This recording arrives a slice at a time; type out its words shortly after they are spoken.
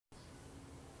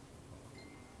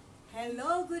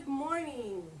Hello, good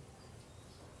morning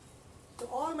to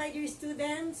all my dear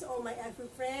students, all my FU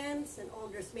friends, and all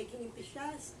dressmaking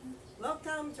enthusiasts.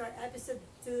 Welcome to our episode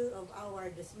 2 of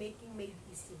our Dressmaking Made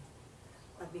Easy.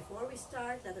 But before we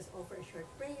start, let us offer a short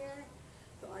prayer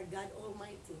to our God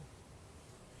Almighty.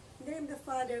 In the name of the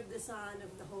Father, of the Son,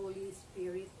 of the Holy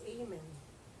Spirit. Amen.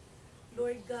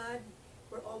 Lord God,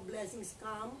 where all blessings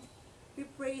come, we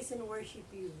praise and worship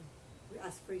you. We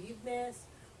ask forgiveness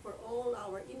for all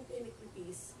our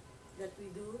iniquities that we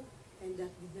do and that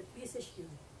did not please you.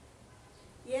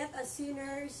 Yet as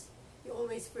sinners, you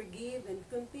always forgive and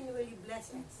continually bless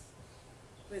us.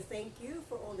 We thank you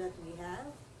for all that we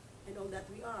have and all that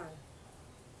we are.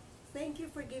 Thank you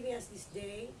for giving us this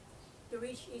day to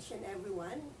reach each and every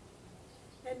one.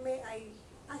 And may I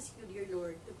ask you, dear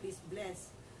Lord, to please bless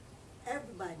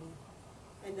everybody,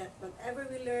 and that whatever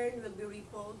we learn will be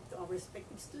rippled to our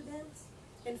respective students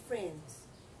and friends.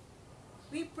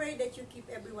 We pray that you keep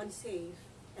everyone safe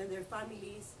and their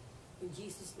families. In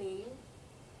Jesus' name,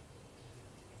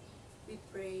 we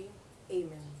pray.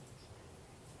 Amen.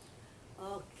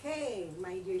 Okay,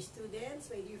 my dear students,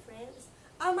 my dear friends,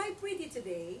 am I pretty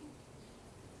today?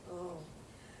 Oh,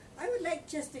 I would like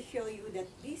just to show you that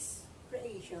this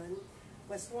creation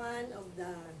was one of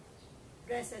the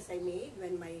dresses I made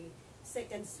when my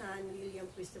second son, William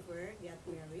Christopher, got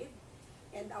married.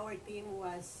 And our theme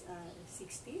was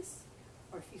 60s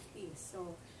or 50s.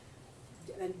 So,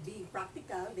 and being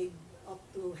practical, they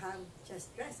opt to have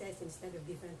just dresses instead of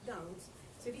different gowns.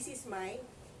 So this is my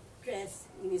dress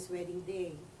in his wedding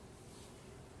day.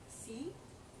 See?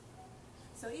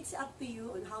 So it's up to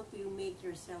you on how to make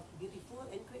yourself beautiful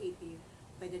and creative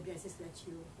by the dresses that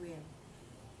you wear.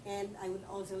 And I would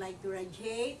also like to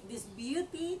radiate this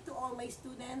beauty to all my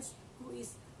students, who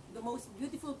is the most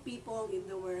beautiful people in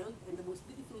the world and the most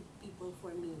beautiful people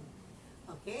for me.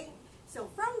 Okay? So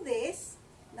from this,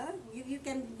 no, you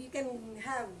can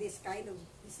have this kind of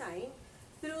design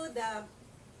through the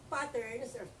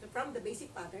patterns, or from the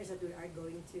basic patterns that we are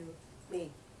going to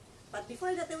make. But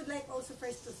before that, I would like also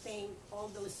first to thank all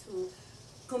those who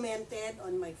commented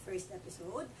on my first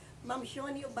episode. Ma'am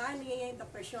Shoni Ubani,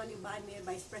 Dr. Shoni Ubani,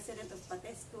 Vice President of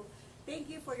Patesco, thank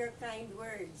you for your kind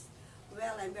words.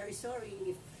 Well, I'm very sorry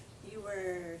if you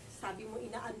were, sabi mo,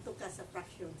 inaanto ka sa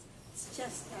fractions. It's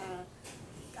just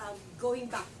going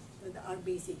back to our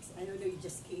basics. I don't know, you're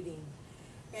just kidding.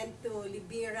 And to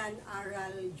Libiran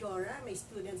Aral Jora, my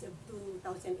students of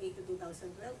 2008 to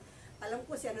 2012, alam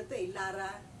ko si ano to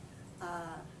Lara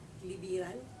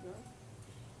Libiran, no?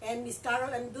 And Miss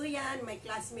Carol Anduyan, my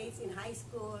classmates in high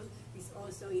school, is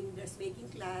also in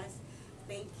dressmaking class.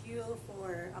 Thank you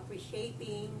for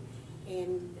appreciating,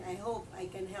 and I hope I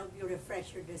can help you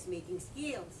refresh your dressmaking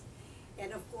skills.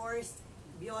 And of course,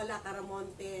 Viola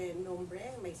Caramonte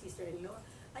Nombre, my sister-in-law,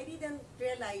 I didn't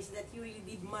realize that you really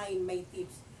did mind my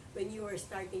tips when you were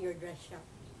starting your dress shop.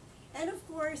 And of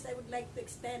course, I would like to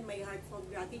extend my heartfelt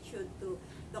gratitude to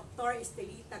Dr.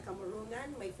 Estelita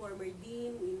Camarungan, my former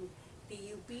dean in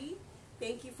TUP.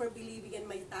 Thank you for believing in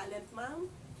my talent, ma'am,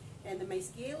 and my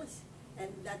skills. And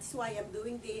that's why I'm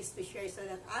doing this, to share so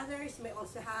that others may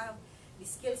also have the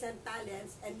skills and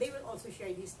talents, and they will also share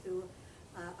this to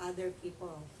other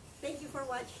people. Thank you for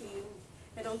watching.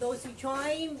 And all those who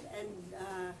joined and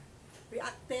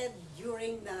reacted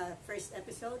during the first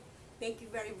episode, thank you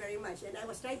very, very much. And I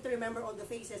was trying to remember all the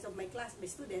faces of my class, my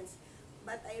students,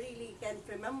 but I really can't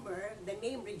remember. The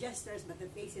name registers, but the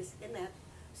faces cannot.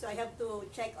 So I have to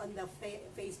check on the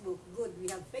Facebook. Good, we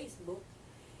have Facebook.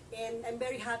 And I'm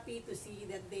very happy to see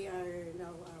that they are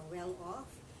now well off,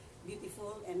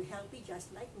 beautiful and healthy,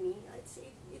 just like me.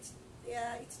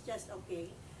 It's just okay.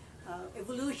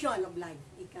 Evolution of life.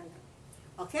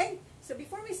 Okay? So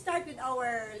before we start with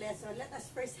our lesson, let us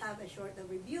first have a short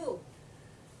overview.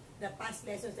 The past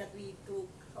lessons that we took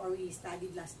or we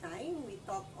studied last time, we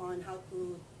talked on how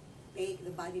to take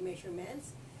the body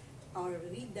measurements or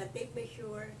read the tape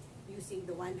measure using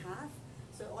the 1/2.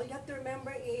 So all you have to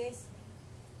remember is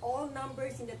all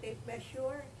numbers in the tape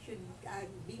measure should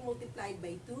be multiplied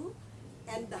by 2,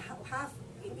 and the half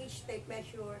in each tape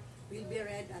measure will be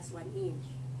read as 1 inch.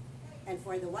 And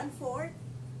for the 1/4,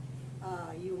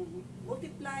 you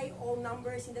multiply all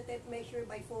numbers in the tape measure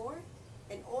by 4,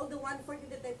 and all the 1/4 in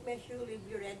the tape measure will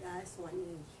be read as 1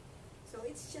 inch. So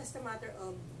it's just a matter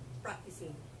of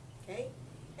practicing, okay?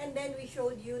 And then we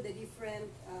showed you the different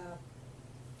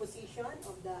position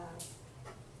of the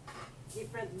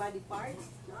different body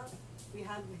parts. No? We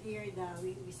have here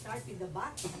we start with the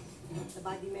back, the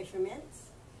body measurements.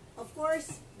 Of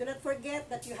course, do not forget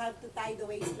that you have to tie the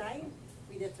waistline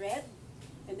with a thread,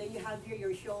 and then you have here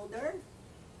your shoulder,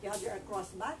 you have your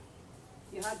cross back,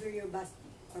 you have here your bust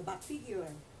or back figure.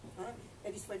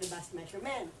 That is for the bust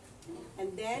measurement.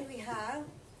 And then we have,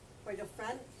 for the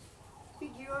front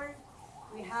figure,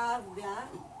 we have the,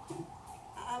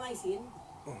 am I seen?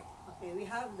 Okay, we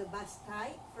have the bust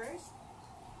height first,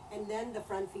 and then the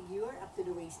front figure up to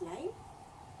the waistline.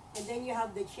 And then you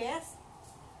have the chest,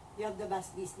 you have the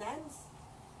bust distance,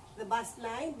 the bust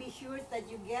line. Be sure that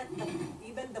you get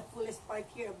even the fullest part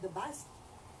here of the bust.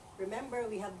 Remember,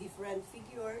 we have different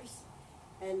figures,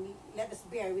 and let us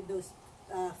bear with those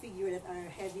figures that are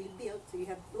heavily built. So you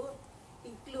have to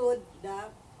include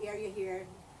the area here.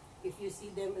 If you see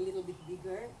them a little bit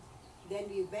bigger, then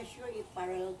we measure it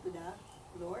parallel to the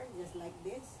floor, just like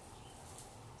this.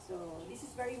 So this is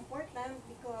very important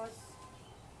because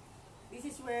this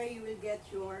is where you will get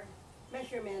your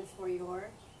measurements for your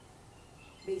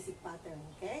basic pattern,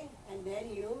 okay? And then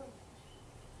you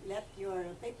let your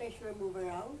tape measure move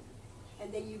around,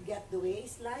 and then you get the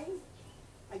waistline.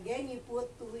 Again, you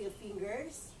put two your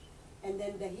fingers, and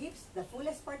then the hips, the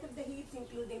fullest part of the hips,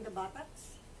 including the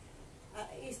buttocks.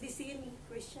 Is this seen,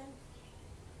 Christian?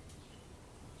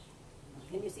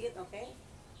 Can you see it? Okay?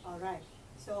 All right.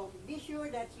 So be sure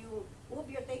that you move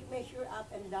your tape measure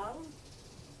up and down.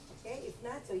 Okay? If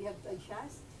not, so you have to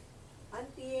adjust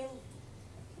until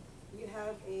you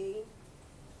have a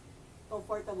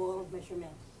comfortable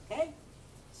measurement. Okay?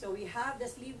 So we have the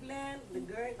sleeve length, the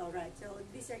girth. All right. So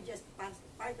these are just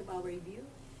part of our review,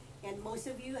 and most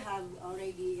of you have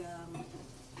already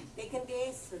taken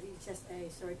this, so it's just a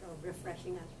sort of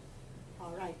refreshing up.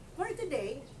 All right. For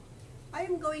today, I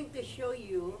am going to show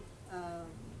you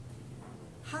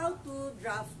how to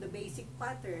draft the basic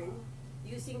pattern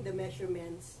using the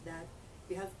measurements that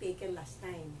we have taken last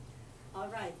time. All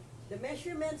right. The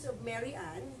measurements of Mary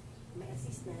Ann, my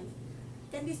assistant.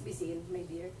 Can this be seen, my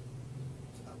dear?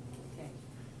 Okay.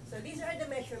 So these are the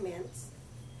measurements.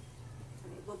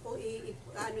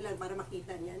 Ano lang para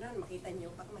makita niya, no? Makita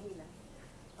niyo pag mahina.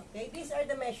 Okay, these are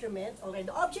the measurements. Alright,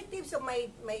 the objectives of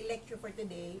my lecture for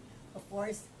today, of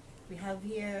course, we have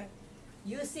here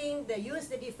use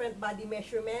the different body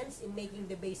measurements in making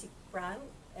the basic front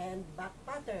and back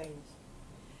patterns.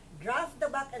 Draft the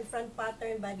back and front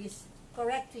pattern bodies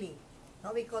correctly.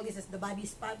 Now we call this as the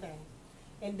bodice pattern.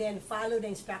 And then follow the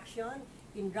instruction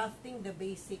in drafting the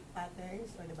basic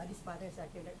patterns or the bodice patterns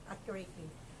accurately.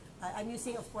 I'm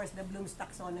using, of course, the Bloom's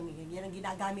taxonomy. Yan ang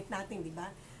ginagamit natin, di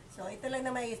ba? So, ito lang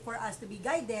naman is for us to be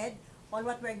guided on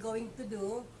what we're going to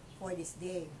do for this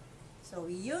day. So,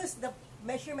 we use the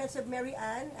measurements of Mary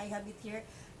Ann. I have it here.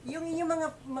 Yung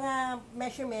inyong mga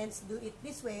measurements, do it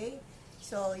this way.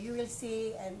 So, you will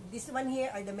see, and this one here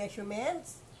are the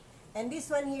measurements. And this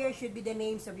one here should be the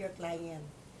names of your client.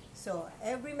 So,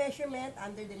 every measurement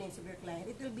under the names of your client,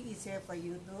 it will be easier for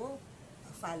you to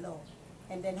follow.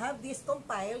 And then have this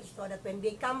compiled so that when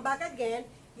they come back again,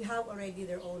 you have already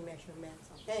their own measurements.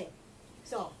 Okay.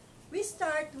 So, we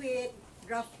start with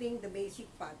drafting the basic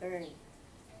pattern.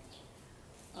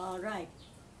 Alright.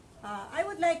 I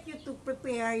would like you to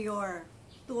prepare your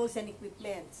tools and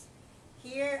equipments.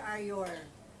 Here are your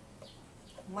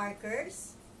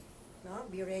markers. No?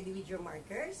 Be ready with your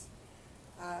markers.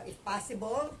 If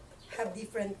possible, have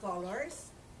different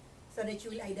colors so that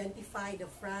you will identify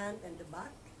the front and the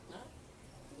back. No?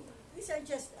 These are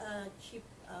just cheap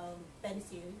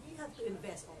pencil. You have to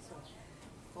invest also.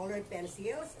 Colored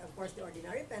pencils, of course, the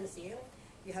ordinary pencil.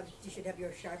 You should have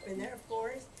your sharpener, of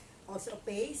course. Also a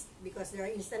paste, because there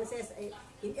are instances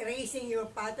in erasing your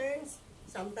patterns.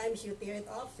 Sometimes you tear it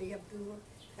off, so you have to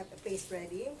have a paste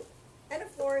ready. And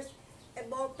of course, a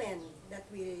ball pen that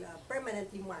will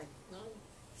permanently mark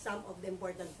some of the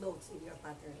important notes in your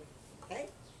pattern. Okay?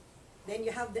 Then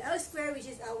you have the L square, which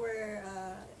is our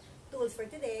tools for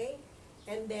today.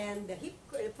 And then the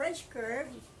French curve.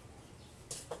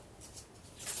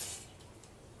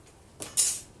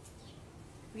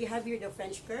 We have here the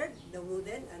French curve, the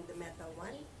wooden and the metal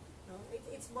one.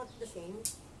 It's both the same.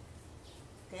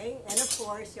 Okay? And of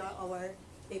course, our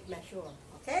tape measure.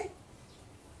 Okay?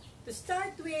 To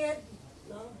start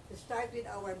with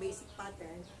our basic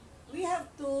pattern, we have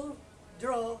to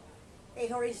draw a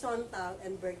horizontal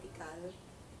and vertical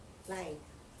line.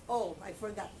 Oh, I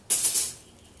forgot.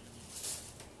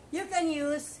 You can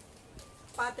use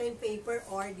pattern paper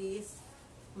or this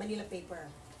Manila paper.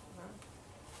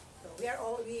 So we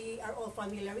are all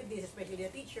familiar with this, especially the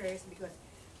teachers, because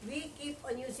we keep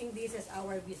on using this as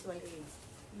our visual aids.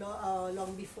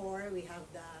 Long before we have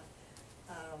the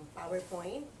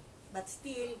PowerPoint, but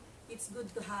still it's good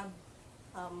to have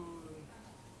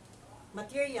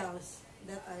materials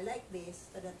that are like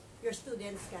this so that your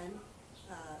students can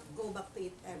go back to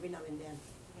it every now and then.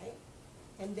 Okay?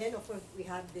 And then, of course, we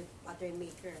have the pattern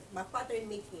maker. Pattern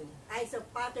making. So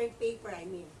pattern paper, I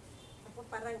mean. Ako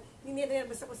parang,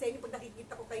 ninirelabas ako sa inyo pag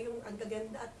nakikita ko kayong ang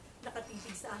gaganda at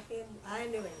nakatitig sa akin.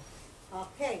 Anyway.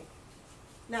 Okay.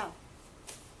 Now,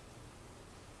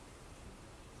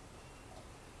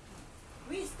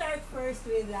 we start first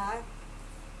with the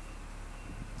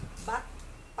back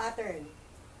pattern.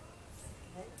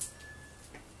 Okay.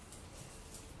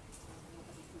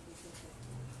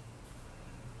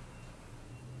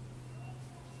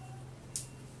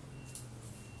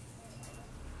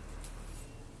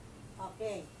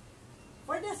 Okay.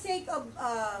 For the sake of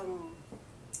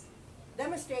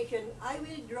demonstration, I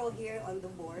will draw here on the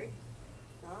board,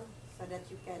 no, so that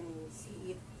you can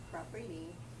see it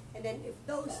properly. And then if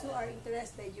those who are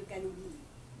interested, you can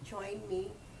join me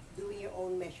doing your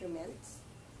own measurements.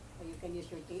 Or you can use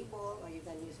your table, or you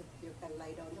can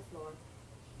lie down on the floor.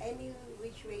 Any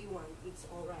which way you want, it's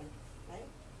all right. Right?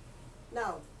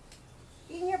 Now,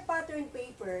 in your pattern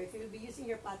paper, if you'll be using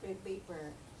your pattern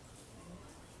paper,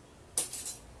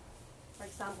 for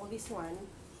example, this one,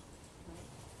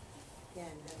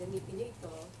 yan, gagamitin nyo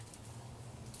ito.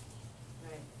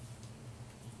 Right.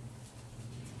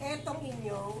 Etong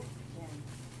inyong, yan.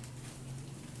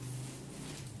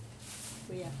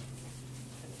 Kuya.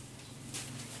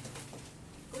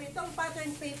 Kung itong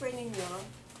pattern paper ninyo,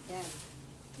 yan.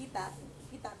 Kita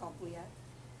ko, kuya.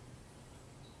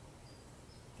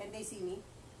 Can they see me?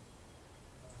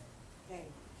 Okay.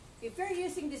 If you're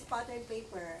using this pattern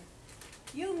paper,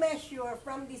 you measure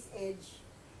from this edge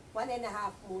 1.5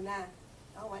 muna.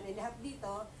 1.5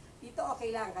 dito. Dito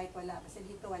okay lang kahit wala. Kasi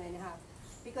dito 1.5.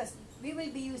 Because we will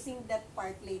be using that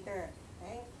part later.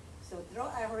 Okay? So,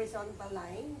 draw a horizontal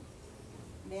line.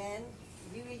 Then,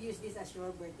 we will use this as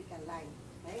your vertical line.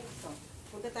 Okay? So,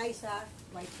 punta tayo sa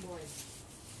whiteboard.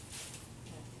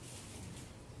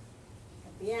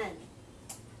 Yan.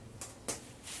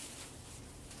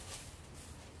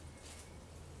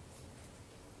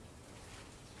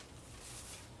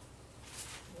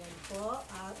 Yan po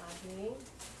ang ating,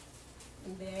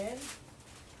 and then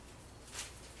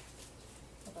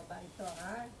kapaba ito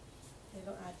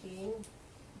itong ating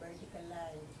vertical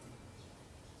line.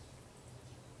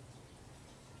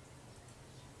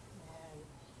 Yan.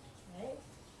 Okay?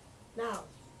 Now,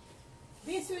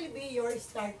 this will be your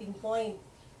starting point.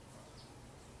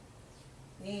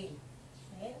 Okay.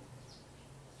 Okay?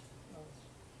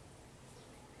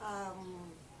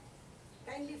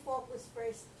 Kindly focus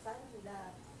first sa the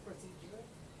procedure.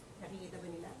 Nakikita ba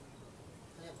nila?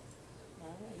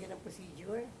 Yan ang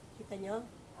procedure. Kita nyo?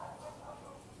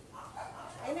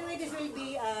 Anyway, this will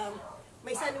be,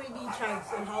 my son will be in charge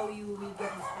on how you will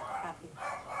get this happen.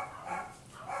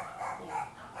 Yeah.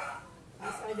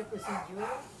 These are the procedure.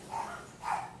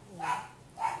 Yeah.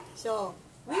 So,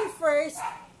 we first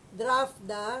draft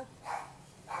the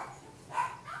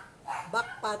back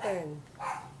pattern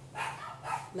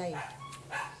line.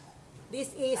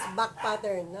 This is back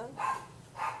pattern, no?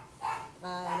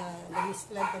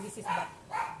 Na-mislan ko, this is back.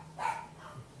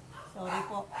 Sorry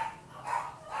po.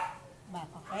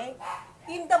 Back, okay?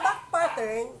 In the back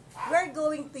pattern, we're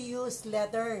going to use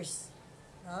letters.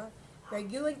 No? We're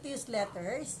going to use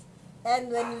letters.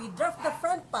 And when we draft the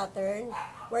front pattern,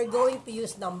 we're going to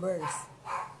use numbers.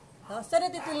 No? So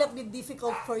that it will not be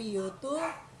difficult for you to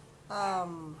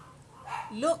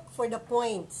look for the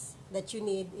points that you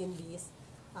need in this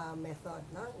method.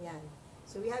 No? Yan.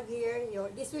 So we have here,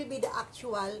 this will be the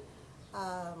actual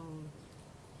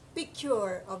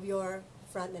picture of your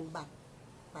front and back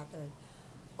pattern.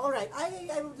 Alright,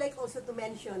 I would like also to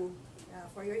mention,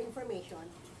 for your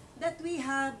information, that we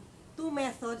have two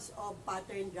methods of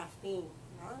pattern drafting.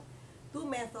 No? Two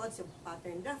methods of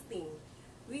pattern drafting.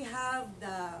 We have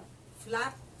the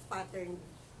flat pattern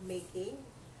making,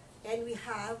 and we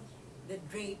have the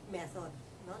drape method.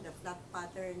 No? The flat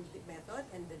pattern method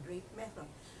and the drape method.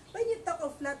 When you talk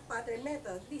of flat pattern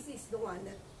method, this is the one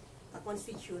that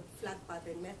constitute flat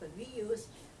pattern method. We use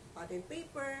pattern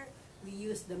paper, we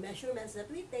use the measurements that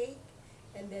we take,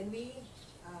 and then we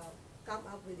come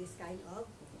up with this kind of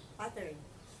pattern.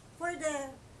 For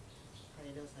the...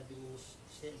 Kaya daw sabi ni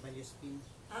Value Spin.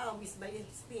 Miss Value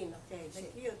Spin. Okay,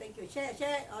 thank you, thank you. Share,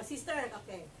 sister.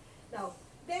 Okay. Now,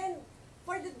 then,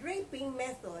 for the draping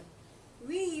method,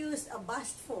 we use a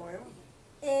bust form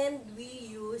and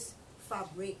we use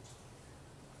fabric.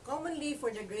 Commonly,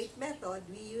 for the drape method,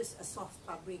 we use a soft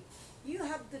fabric. You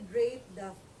have to drape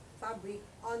the fabric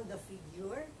on the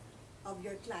figure of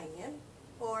your client,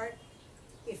 or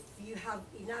if you have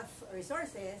enough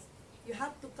resources, you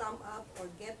have to come up or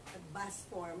get a bust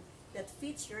form that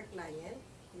fits your client.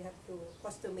 You have to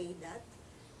custom-made that.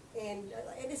 And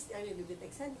it's a little bit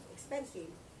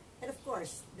expensive. And of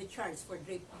course, the charge for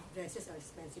draped dresses are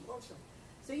expensive also.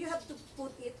 So you have to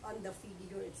put it on the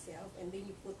figure itself, and then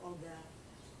you put all the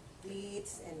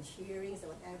pleats and shearings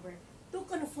or whatever to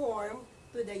conform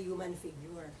to the human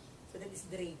figure. So that is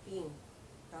draping.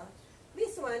 Huh?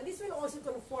 This will also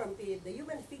conform to the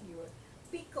human figure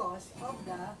because of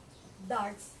the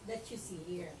darts that you see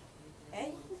here.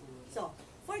 Okay? So,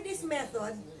 for this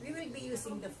method, we will be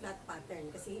using the flat pattern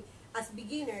kasi as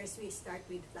beginners, we start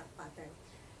with flat pattern.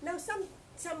 Now, some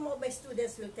of my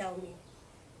students will tell me,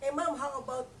 ma'am, how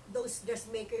about those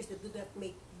dressmakers that do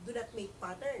not make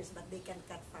patterns but they can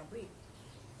cut fabric?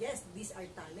 Yes, these are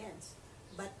talents.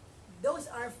 But those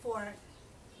are for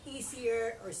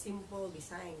easier or simple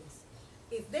designs.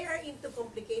 If they are into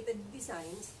complicated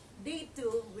designs, they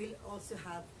too will also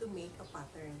have to make a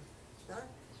pattern. No?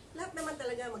 Lahat naman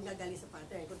talaga magagaling sa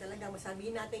pattern. Kung talaga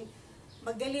masabihin natin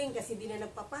magaling kasi di na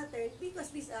nagpa-pattern because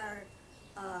these are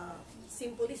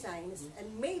simple designs, and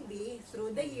maybe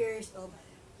through the years of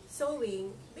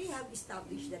sewing, they have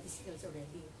established that skills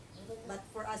already. But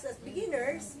for us as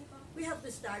beginners, we have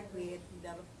to start with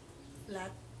the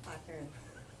flat pattern.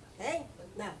 Okay?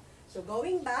 Now, so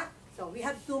going back, so we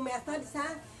have two methods,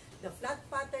 ha? The flat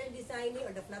pattern designing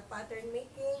or the flat pattern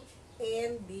making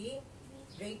and the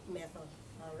drape method.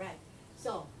 Alright.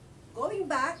 So, going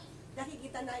back,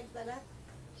 nakikita na ito na?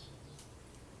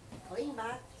 Going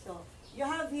back, so, you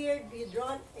have here, you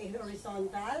drawn a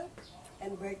horizontal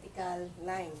and vertical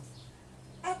lines.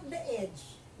 At the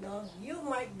edge, no, you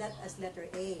mark that as letter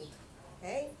A.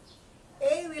 Okay?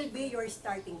 A will be your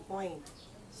starting point.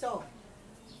 So,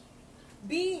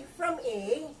 B from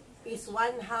A is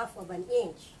 1/2 of an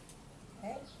inch.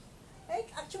 Okay?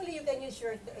 Actually, you can use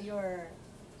your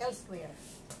L square.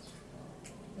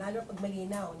 Lalo pag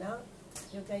malinaw, no?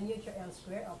 You can use your L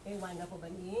square. Okay, 1/2 of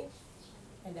an inch.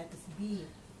 And that is B.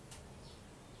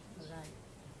 Alright.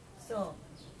 So,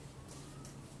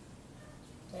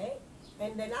 okay?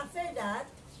 And then after that,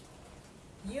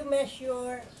 you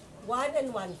measure 1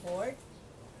 1/4.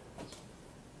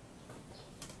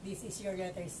 This is your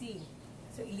letter C.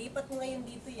 So, ilipat mo ngayon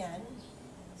dito yan.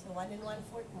 So, 1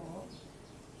 1/4 mo.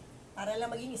 Para lang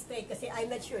maging straight. Kasi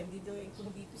I'm not sure kung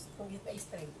dito ay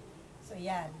straight. So,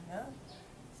 yan. No?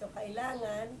 So,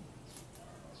 kailangan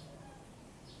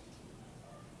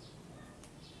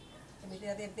gamitin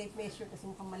natin tape measure kasi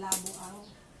mukhang malabo ang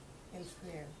L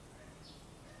square.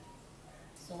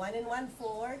 So, 1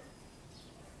 1/4.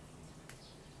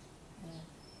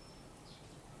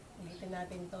 Ulitin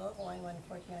natin to kung 1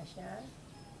 1/4 nga siya.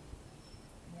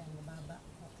 Yan, mababa.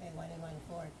 Okay, 1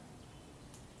 1/4.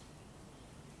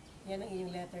 Yan ang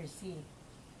inyong letter C.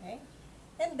 Okay?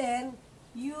 And then,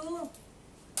 you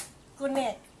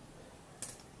connect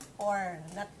or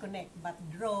not connect but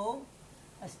draw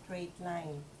a straight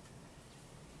line.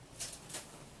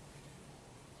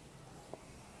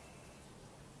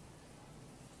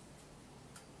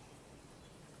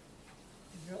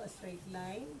 Draw a straight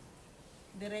line.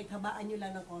 Direct, habaan nyo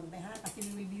lang ng konti, ha? Kasi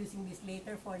we will be using this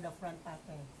later for the front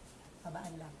pattern.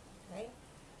 Habaan lang. Okay?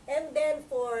 And then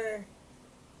for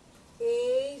A,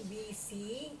 B, C,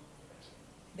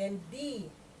 then D.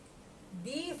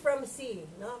 D from C,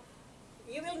 no?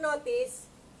 You will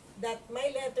notice that my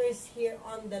letters here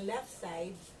on the left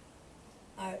side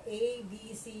are A,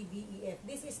 B, C, D, E, F.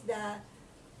 This is the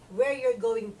where you're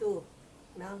going to.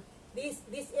 No? This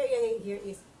area here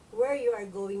is where you are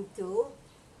going to.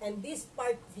 And this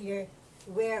part here,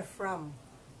 where from?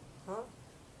 Huh?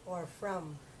 Or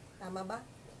from. Tama ba?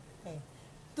 Okay.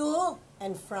 To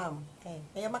and from. Okay.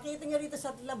 Kaya makita nyo rito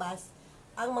sa labas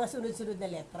ang mga sunod-sunod na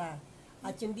letra.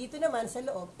 At yung dito naman sa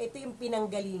loob, ito yung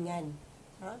pinanggalingan.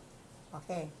 Huh?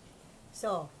 Okay.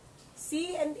 So,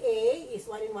 C and A is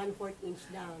 1 1/4 inch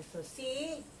down. So,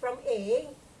 C from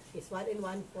A is 1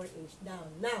 1/4 inch down.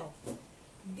 Now,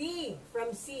 D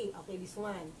from C. Okay, this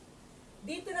one.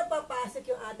 Dito na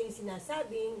papasok yung ating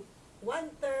sinasabing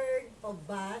 1/3 of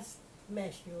bust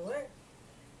measure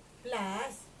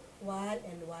plus 1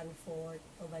 1/4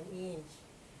 of an inch.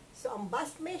 So, ang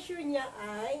bust measure niya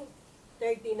ay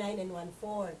 39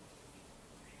 1/4.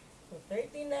 So,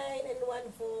 39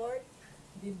 1/4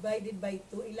 divided by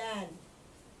 2 ilan?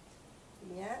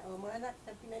 Yeah, o mga anak,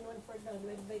 39 1/4 lang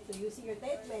divided by 2 using your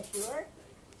tape measure.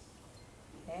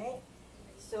 Okay?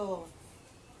 So,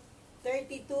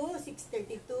 32,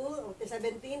 632, okay,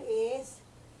 17 is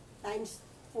times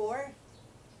 4.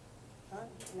 Huh?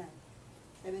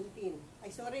 17. Ay,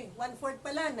 sorry, 1/4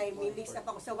 pala. May mix up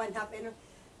ako sa 1/2.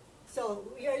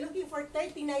 So, we are looking for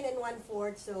 39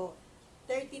 1/4. So,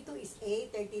 32 is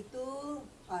 8,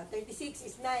 36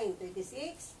 is 9,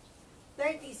 36.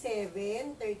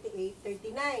 37, 38,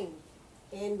 39,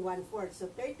 and 1/4. So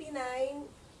 39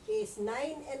 is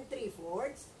 9 and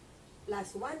 3/4 plus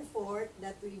 1/4,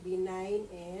 that will be 9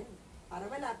 and, para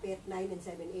malapit, 9 and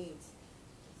 7/8.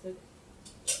 So,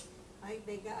 ay,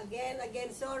 teka, again,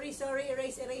 sorry,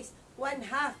 erase.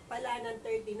 1/2 pala ng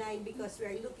 39 because we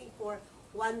are looking for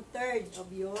 1/3 of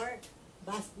your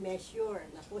bust measure.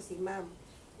 Naku, si ma'am,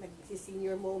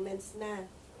 nag-senior moments na.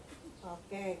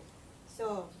 Okay.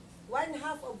 So,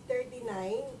 1/2 of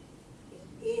 39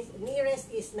 is, nearest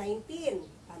is 19.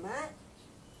 Tama?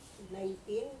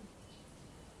 19.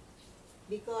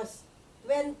 Because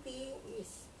 20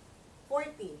 is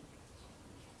 40.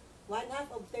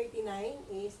 1/2 of 39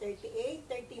 is 38,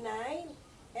 39,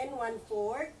 and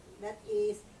 1/4. That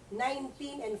is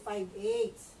 19 and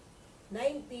 5/8.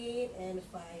 19 and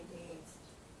 5/8.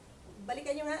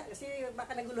 Balikan nyo nga, kasi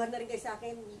baka naguluhan na rin kayo sa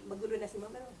akin. Magulo na si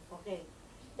mama. Okay.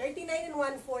 39 and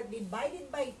 1/4 divided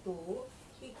by 2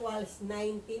 equals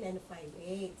 19 and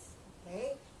 5/8.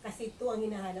 Okay? Kasi 2 ang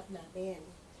hinahanap natin.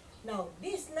 Now,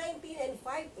 this 19 and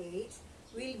 5/8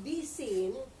 will be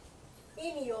seen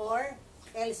in your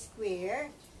L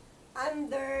square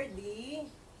under the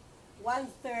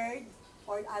 1/3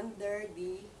 or under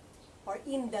the, or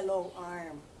in the long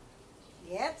arm.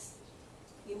 Yes?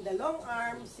 In the long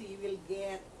arm, so you will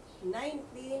get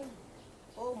 19.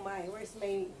 Oh my, where's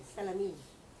my salamin?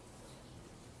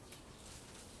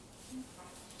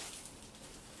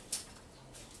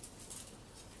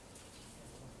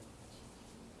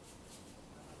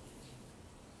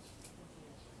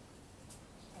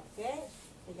 Okay?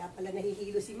 Kaya pala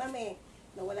nahihilo si ma'am eh.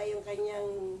 Nawala yung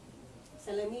kanyang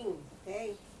salamin.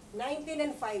 Okay? 19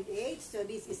 and 5/8. So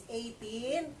this is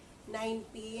 18,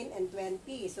 19, and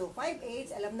 20. So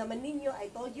 5/8, alam naman ninyo, I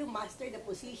told you, master the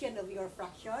position of your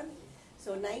fraction.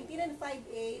 So 19 and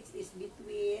 5/8 is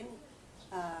between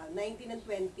 19 and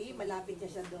 20. Malapit niya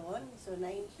siya doon. So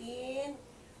 19,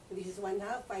 this is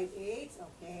 1/2, 5/8.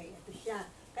 Okay, ito siya.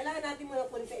 Kailangan natin muna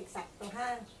po ito eksakto,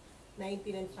 ha?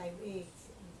 19 and 5/8.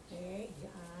 Okay,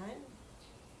 yan.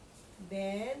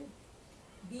 Then,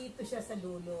 dito siya sa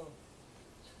dulo.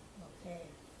 Okay.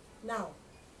 Now,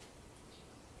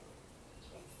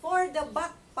 for the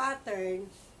back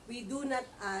pattern, we do not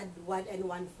add 1 and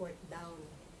 1/4 down.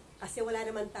 Kasi wala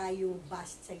naman tayong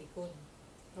bust sa likod.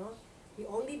 No? We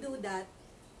only do that,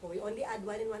 or we only add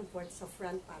 1 and 1/4 sa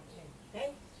front pattern.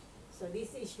 Okay? So,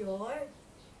 this is your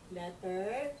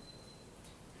letter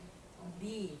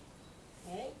D.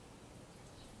 Okay?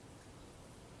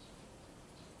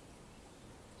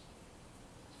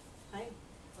 Ay,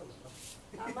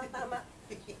 tama.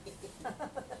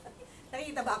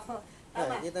 Nakikita ba ako?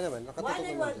 Tama. Kita naman. 1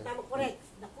 and 1, tama, correct.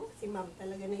 Naku, si ma'am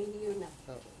talaga nahihiyo na.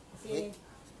 Kasi,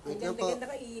 ang ganda-ganda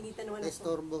ka, iinitan naman ako.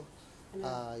 Estorbo.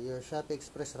 Ano? Your Shopee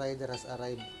Express rider has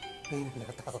arrived. Ayun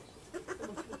na tao.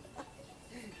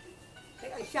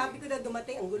 Ang Shopee ko na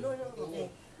dumating, ang gulo. No? Okay.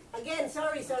 Again,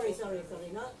 sorry,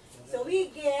 no? So,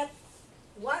 we get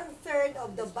 1/3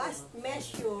 of the bust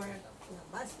measure,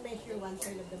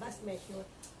 1/3 of the bust measure,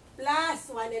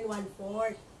 plus 1 and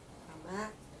 1/4.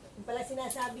 Tama? Yung pala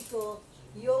sinasabi ko,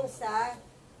 yung sa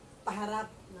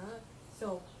paharap. No?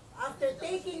 So, after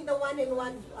taking the 1 and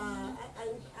 1,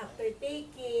 after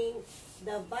taking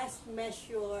the bust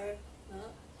measure,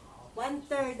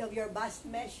 1/3 of your bust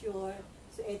measure,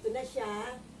 so ito na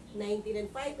siya, 19 and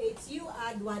 5/8, you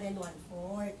add 1 and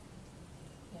 1/4.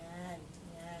 Yan.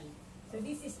 So,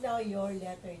 this is now your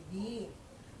letter D.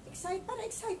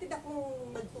 Excited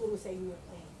akong magturo sa inyo.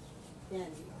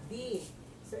 Yan, D.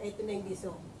 So, ito na yung D.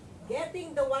 So,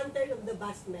 getting the 1/3 of the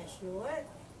bust measure,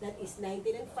 that is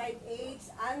 19 and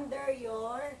 5/8 under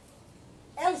your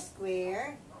L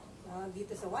square,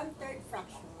 dito sa 1/3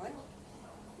 fraction.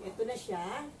 Ito na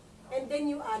siya. And then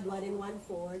you add 1 and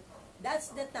 1/4.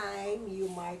 That's the time you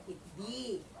mark it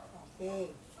D.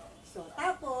 Okay. So,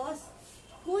 tapos,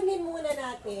 kunin muna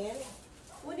natin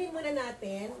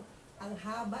ang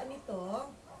haba nito.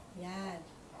 Yan.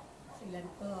 Ilan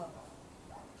to?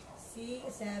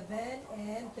 7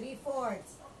 and 3/4.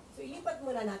 So, ilipat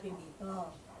muna natin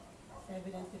dito.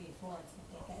 7 and 3/4.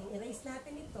 Okay, kaya erase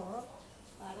natin ito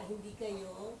para hindi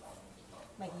kayo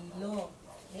mahilo.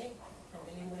 Okay?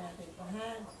 Tanggalin muna natin ito,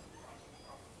 ha?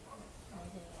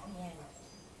 Okay, ayan.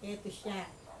 Ito siya.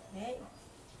 Okay?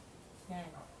 Yan.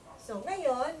 So,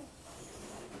 ngayon,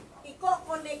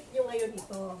 i-connect nyo ngayon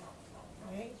ito.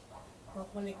 Okay?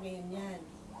 I-connect ngayon yan.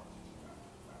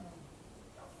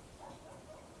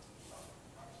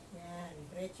 Yan.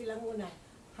 Diretso lang muna.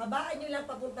 Habaan nyo lang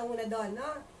papunta muna doon,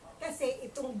 no? Kasi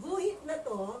itong guhit na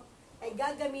to ay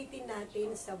gagamitin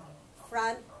natin sa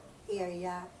front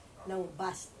area ng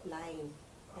bust line.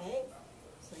 Okay?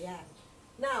 So, yan.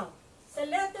 Now, sa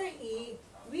letter E,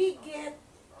 we get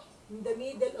the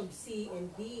middle of C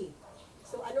and D.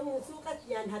 So, anong sukat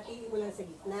yan? Hatiin mo lang sa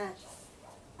gitna.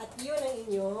 At yun ang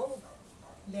inyong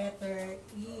letter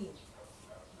E.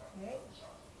 Okay?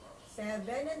 7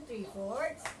 and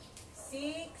 3/4,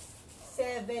 6,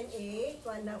 7, 8,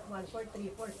 1 half, 1/4,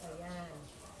 3/4. Ayan.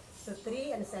 So,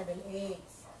 3 and 7/8.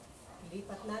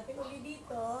 Lipat natin uli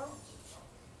dito.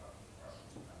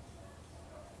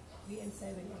 3 and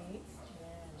 7/8.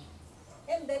 Ayan.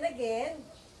 And then again,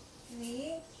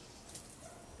 we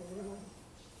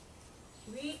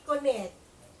connect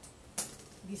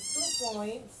these 2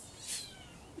 points.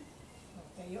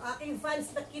 Okay, yung aking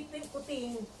fans na kuting,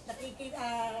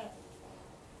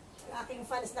 yung aking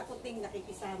fans na kuting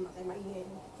nakikisama kay maingay.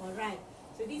 Alright.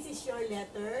 So this is your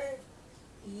letter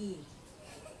E.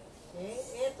 Okay?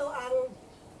 Ito ang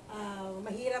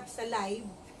mahirap sa live.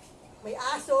 May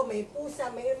aso, may pusa,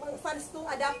 may mga fans to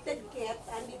adopted cat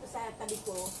andito sa tabi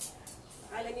ko.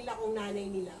 Akala nila kung nanay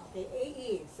nila. Okay,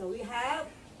 AE. So we have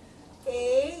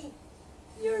A,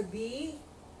 your B,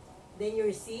 then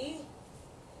your C,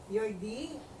 your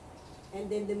D, and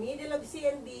then the middle of C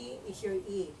and D is your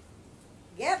E.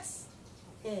 Gets?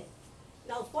 Okay.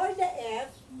 Now for the F,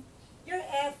 your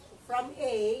F from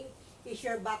A is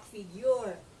your back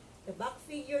figure. The back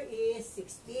figure is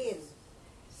 16.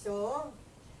 So,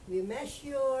 we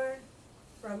measure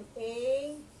from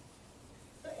A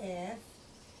to F.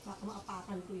 Baka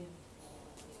maapakan ko yan.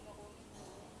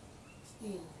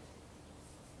 16.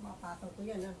 Maapakan ko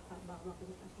yan, ha? Baka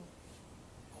mapunta ko.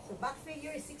 So, back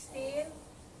figure is 16.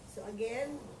 So,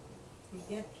 again, we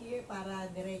get here para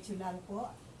diretso lang po.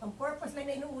 Ang purpose lang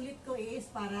na inuulit ko is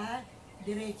para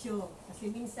diretso. Kasi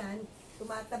minsan,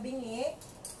 tumatabingi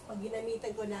pag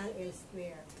ginamitan ko ng L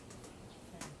square.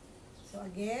 So,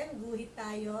 again, guhit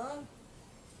tayo.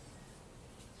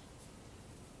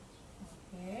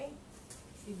 Okay.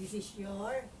 So, this is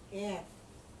your F.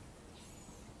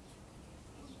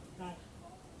 Right.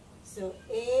 So,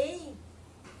 A,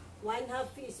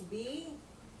 1/2 is B,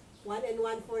 1 and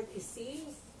 1/4 is C,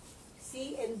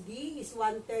 C and D is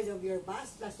 1/3 of your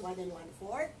bust plus 1 and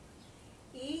 1/4,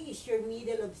 E is your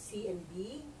middle of C and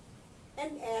D,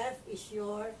 and F is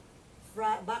your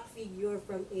back figure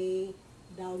from A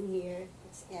down here,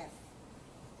 it's F.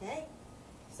 Okay?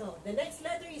 So, the next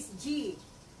letter is G.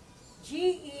 G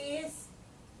is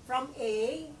from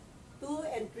A, 2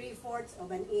 and 3/4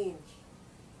 of an inch.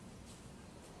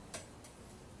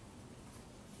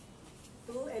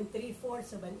 2 and 3/4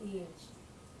 of an inch.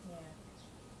 Yeah.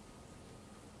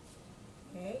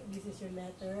 Okay, this is your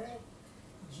letter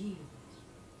G.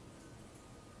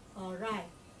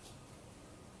 Alright.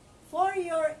 For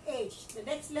your H, the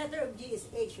next letter of G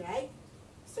is H, right?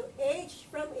 So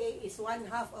H from A is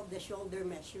 1/2 of the shoulder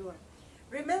measure.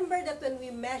 Remember that when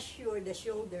we measure the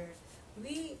shoulder,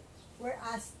 we were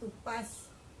asked to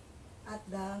pass at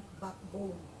the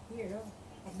backbone. Here, no?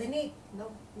 At the nape,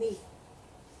 no? Nape.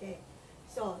 Okay.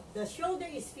 So, the shoulder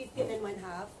is 15 and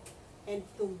 1/2. And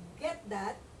to get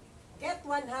that, get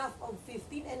 1/2 of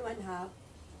 15 and 1/2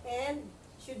 and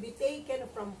should be taken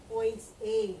from points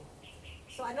A.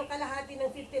 So, anong kalahati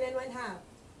ng 15 and 1/2?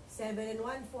 7 and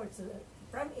 1/4. So,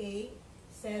 from A,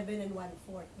 7 and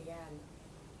 1/4. Ayan.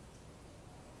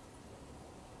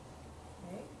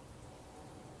 Okay?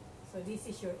 So, this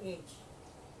is your H.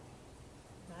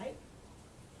 Right?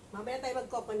 Mamaya tayo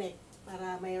magko-connect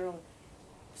para mayroong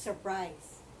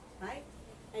surprise. Right?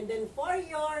 And then for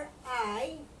your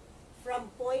I,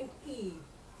 from point E,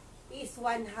 is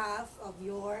 1/2 of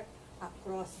your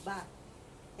across back.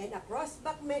 And across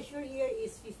back measure here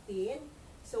is 15.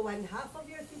 So 1/2 of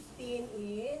your 15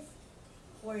 is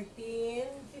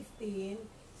 14, 15,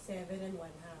 7 and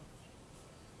 1/2.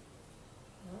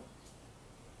 No?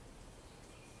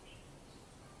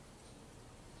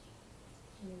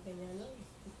 Yung ganyan, no?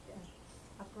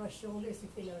 Across shoulder is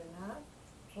 15 and 1/2.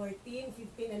 14,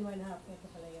 15 and 1/2. Ito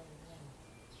pala yan. Ayan.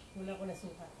 Mula ko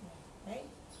nasukat. Okay?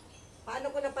 Paano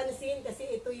ko napansin?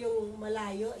 Kasi ito yung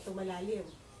malayo, ito malalim.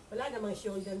 Wala namang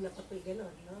shoulder na patuloy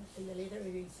ganon. No? In the later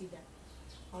we will see that.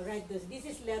 Alright, this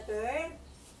is letter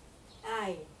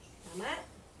I. Tama?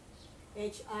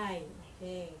 H-I.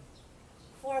 Okay.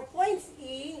 For points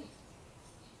E,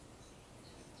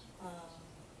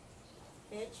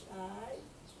 H-I,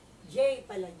 J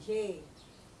pala, J.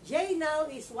 J now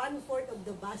is 1/4 of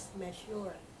the bust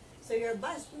measure. So your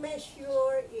bust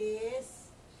measure is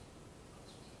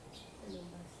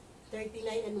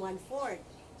 39 and 1/4.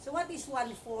 So what is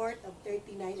 1/4 of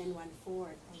 39 and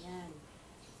 1/4? Ayan.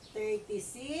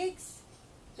 36,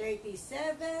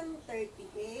 37,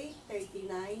 38,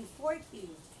 39, 40.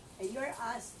 And you're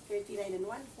asked 39 and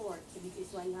 1/4. So this is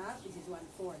 1/2, this is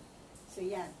 1/4. So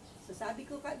yan. So sabi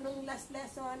ko nung last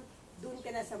lesson, doon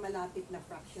ka na sa malapit na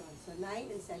fraction. So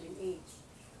 9 and 7/8.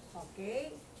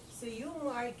 Okay? So you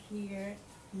mark here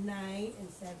 9 and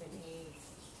 7/8.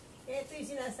 Ito yung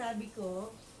sinasabi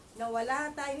ko na wala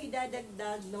tayong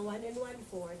idadagdag na 1 and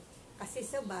 1/4 kasi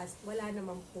sa bust wala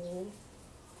naman pong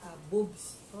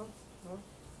boobs.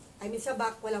 I mean sa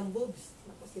back walang boobs.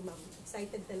 Ako si ma'am,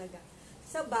 excited talaga.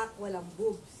 Sa back walang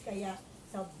boobs. Kaya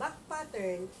sa back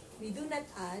pattern, we do not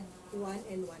add 1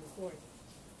 and 1/4.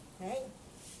 Okay?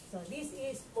 So this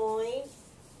is point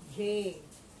J.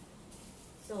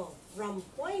 So from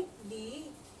point D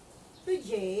to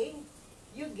J,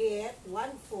 you get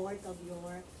 1/4 of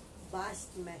your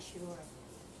bust measure.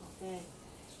 Okay.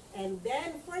 And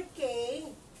then for K,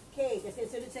 kasi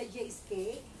sunod sa J is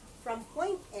K, from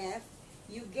point F,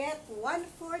 you get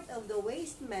 1/4 of the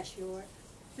waist measure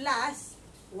plus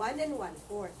 1 and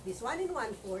 1/4. This 1 and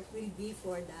 1/4 will be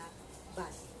for the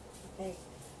bust. Okay.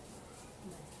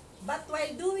 But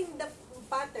while doing the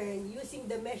pattern, using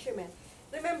the measurement,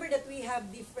 remember that we have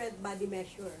different body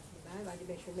measure, diba? Body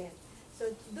measurement.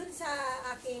 So, dun sa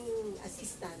aking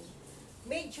assistant,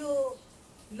 medyo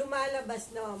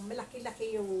lumalabas na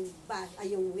malaki-laki yung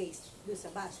yung waist dun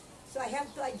sa bust. So, I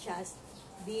have to adjust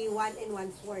the 1 and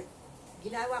 1/4.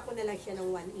 Ginawa ko na lang siya ng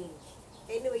 1 inch.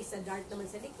 Anyway, sa dart naman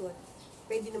sa likod,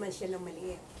 pwede naman siya ng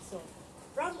maliit. So,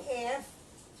 from F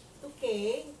to K,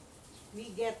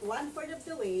 we get 1/4 of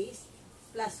the waist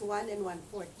plus 1 and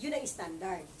 1/4. Yun ang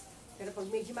standard. Pero pag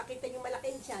medyo makita yung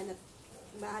malaking tiyan at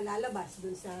malalabas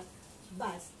dun sa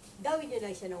bust, gawin nyo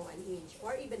lang siya ng 1 inch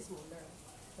or even smaller.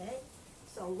 Okay?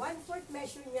 So, ang 1/4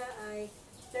 measure niya ay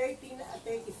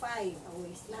 35 ang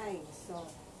waistline. So,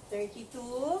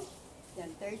 32,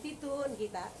 yan, 32,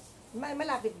 nakita?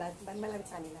 Malapit ba? Malapit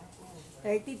sa nila.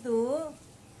 32,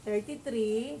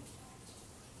 33,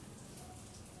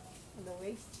 the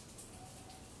waist?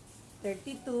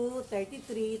 32,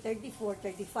 33, 34,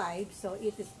 35. So,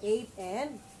 it is 8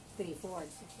 and 3/4.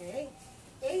 Okay?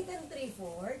 8 and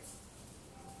 3/4.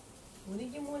 Unin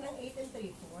nyo muna ang 8 and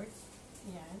 3/4.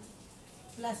 Yan.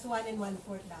 Plus 1 and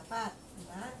 1/4 dapat.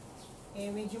 Diba? Eh,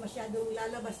 medyo masyadong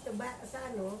lalabas na ba sa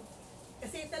ano?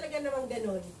 Kasi talaga namang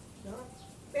ganun. No?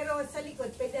 Pero sa likod,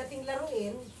 pwede nating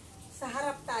laruin. Sa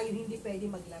harap tayo, hindi pwede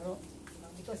maglaro. No?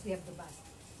 Because we have the bust.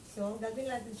 So, gagawin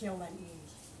natin siya 1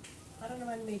 inch. Para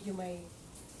naman medyo may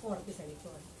 40 sa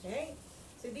likod. Okay?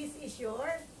 So, this is your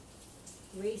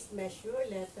waist measure,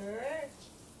 letter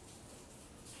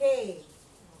K.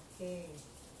 Okay.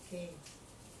 Okay.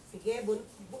 Sige,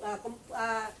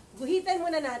 guhitan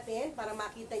muna natin para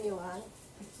makita nyo ang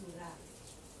itsura.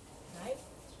 Right?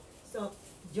 So,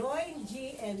 join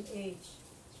G and H.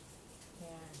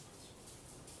 Yan.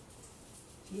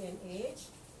 G and H.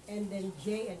 And then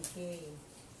J and K.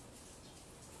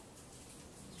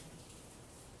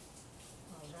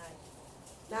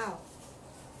 Now,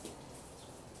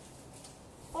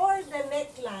 for the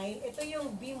neckline, ito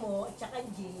yung B mo at saka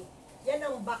G, yan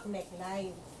ang back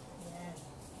neckline. Yan.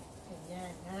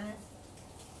 Yan, ha?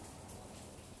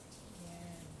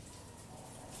 Yan.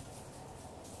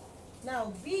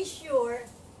 Now, be sure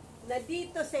na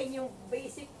dito sa inyong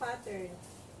basic pattern,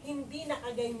 hindi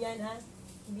nakaganyan, ha?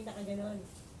 Hindi nakaganon.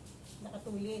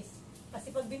 Nakatulis.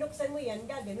 Kasi pag binuksan mo yan,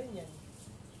 gaganon yan.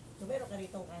 So, meron ka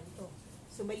ritong kanto.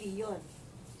 So, mali yun.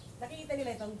 Nakikita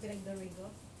nila itong pinag-drawing ko?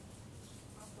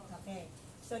 Okay.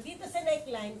 So, dito sa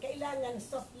neckline, kailangan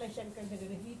soft lang siya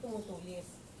kagagano, hindi tumutulis.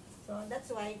 So, that's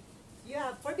why, you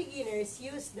have, for beginners,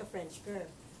 use the French curve.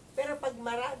 Pero pag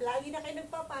lagi na kayo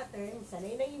nagpa-pattern,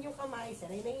 sanay na inyong kamay,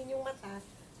 sanay na inyong mata,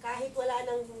 kahit wala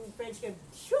ng French curve,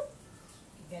 shoop!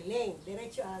 Galing.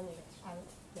 Diretso ang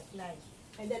neckline.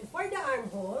 And then, for the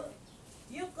armhole,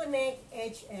 you connect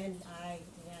H and I.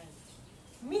 Yan.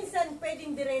 Minsan,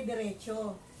 pwedeng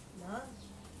dire-diretso. No?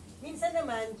 Minsan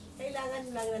naman, kailangan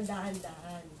lang ng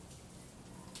dahan-dahan.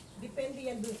 Depende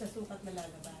yan dun sa sukat na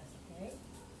lalabas. Okay?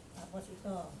 Tapos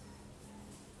ito.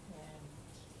 Yan.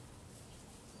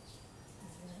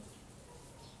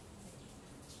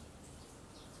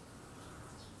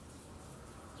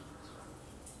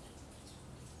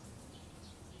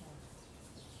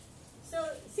 So,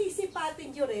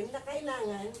 sisipatin nyo rin na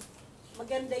kailangan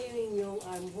maganda yung inyong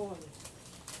armhole.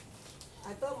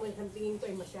 Ito, may tingin ko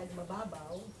ay masyado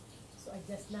mababaw. So,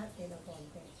 adjust natin ang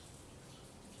konti.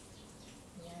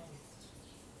 Yan.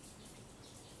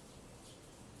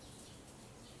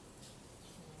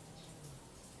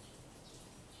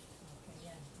 Okay,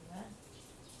 yan. Diba?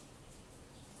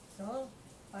 So,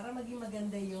 para maging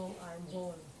maganda yung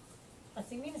armhole.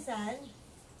 Kasi minsan,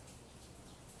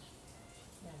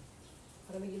 yan.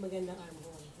 Para maging magandang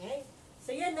armhole. Okay?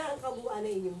 So, yan na ang kabuuan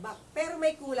ng inyong back. Pero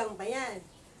may kulang pa yan.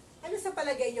 Ano sa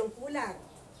palagay yung kulang?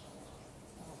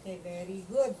 Okay, very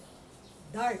good.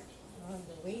 Dart.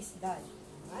 The waist dart.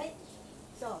 Right?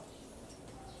 So,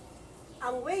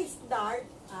 ang waist dart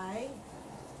ay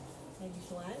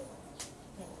this one.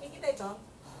 Kikita ito.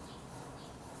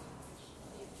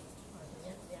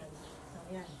 Yan. So,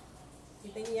 yan.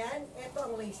 Kita niyo yan? Ito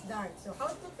ang waist dart. So, how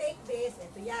to take this?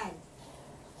 Ito yan.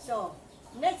 So,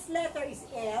 next letter is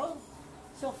L.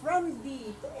 So, from D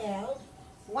to L,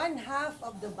 1/2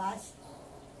 of the bust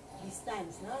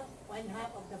distance, no?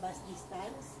 1/2 of the bust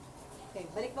distance. Okay,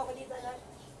 balik mo ako dito, anak.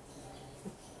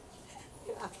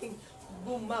 Yung aking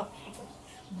boom map.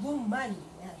 Boom man.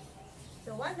 Yan.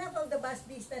 So, 1/2 of the bust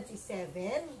distance is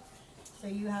 7. So,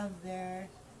 you have there,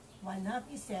 1/2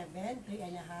 is 7,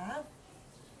 3.5.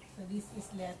 So, this is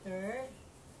letter,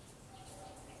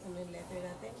 ano yung letter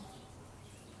natin?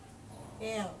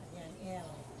 L. Ayan, L.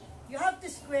 You have to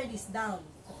square this down.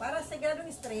 So, para sa ganong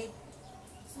straight,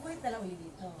 suwit na lang ulit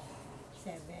dito.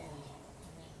 7. Ayan.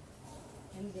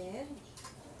 And then,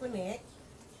 connect.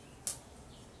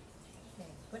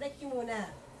 Okay. Connect nyo muna.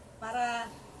 Para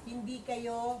hindi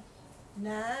kayo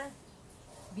na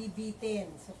bibitin.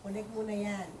 So, connect muna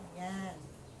yan. Ayan.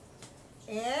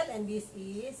 L, and this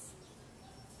is,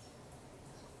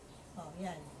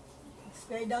 yan.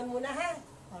 Square down muna, ha?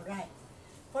 Alright.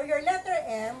 For your letter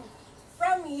M,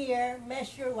 from here,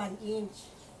 measure 1 inch.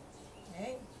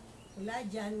 Okay? Mula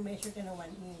dyan, measure ka na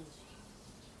 1 inch.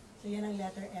 So, yan ang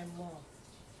letter M mo.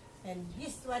 And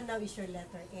this one now is your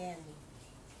letter N.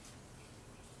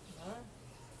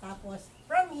 Tapos,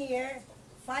 from here,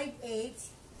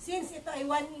 5/8. Since ito ay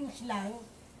 1 inch lang,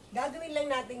 gagawin lang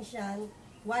natin siyang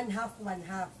 1/2,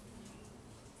 1/2.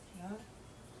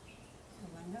 So,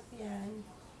 1/2 yan.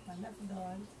 1/2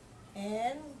 doon.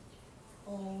 N,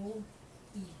 O,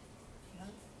 P.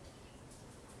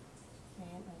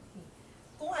 N, O, P.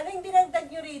 Kung ano yung dinagdag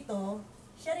nyo rito,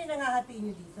 siya rin nangahati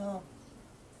nyo dito.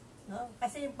 No?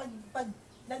 Kasi pag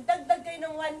nagdagdag kayo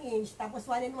ng 1 inch, tapos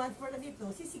 1 1/4 na dito,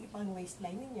 sisigip ang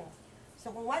waistline ninyo. So,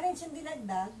 kung 1 inch yung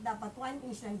dinagdag, dapat 1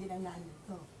 inch lang din ang naan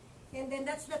dito. And then,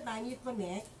 that's the time you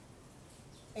connect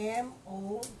M,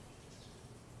 O,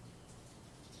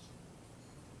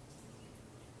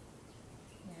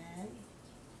 yan.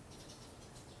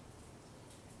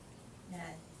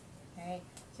 Yan. Okay.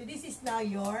 So, this is now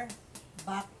your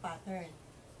back pattern.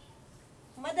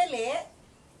 Madali.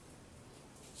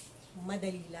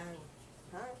 Madali lang.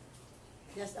 Ha?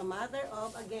 Just a matter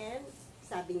of, again,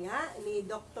 sabi nga ni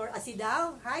Dr.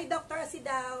 Asidaw, hi Dr.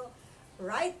 Asidaw,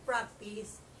 right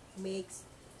practice makes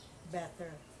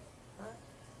better. Ha?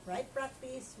 Right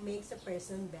practice makes a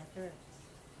person better.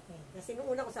 Okay. Kasi nung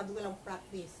una ko sabi ko lang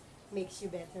practice makes you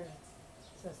better.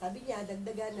 So sabi niya,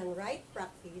 dagdagan ng right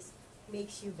practice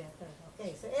makes you better.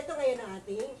 Okay, so ito ngayon ang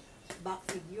ating back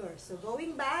figure. So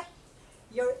going back,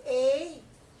 your A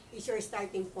is your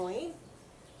starting point.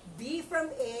 B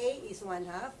from A is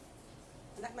 1/2.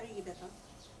 Anak, nakikita to?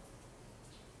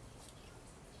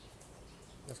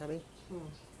 Nasabi?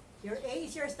 Your A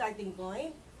is your starting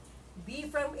point. B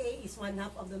from A is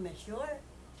 1/2 of the measure.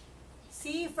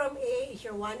 C from A is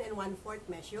your 1 1/4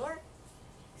 measure.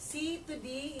 C to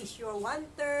D is your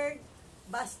 1/3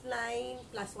 bust line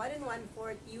plus 1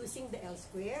 1/4 using the L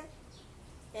square.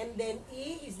 And then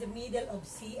E is the middle of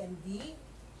C and D.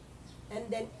 And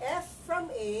then F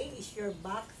from A is your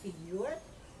back figure.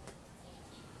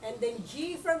 And then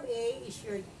G from A is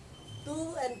your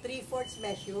 2 3/4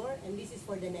 measure. And this is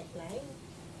for the neckline.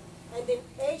 And then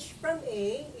H from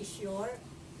A is your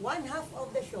 1/2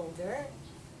 of the shoulder.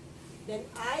 Then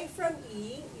I from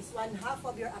E is 1/2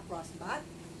 of your across back.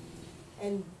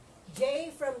 And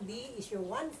J from D is your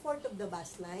 1/4 of the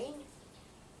bust line.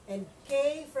 And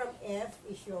K from F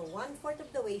is your 1/4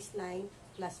 of the waistline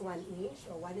plus 1 inch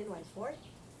or 1 1/4.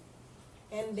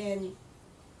 And then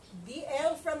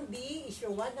DL from D is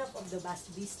your 1/2 of the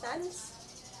bust distance.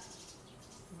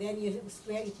 Then you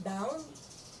square it down.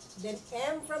 Then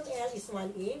M from L is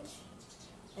 1 inch.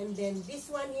 And then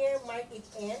this one here, mark it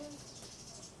N.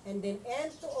 And then N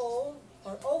to O,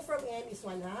 or O from N is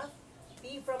 1/2.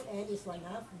 P from N is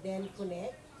 1/2. Then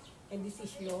connect. And this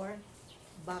is your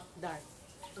back dart.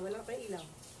 So, wala pa ilaw.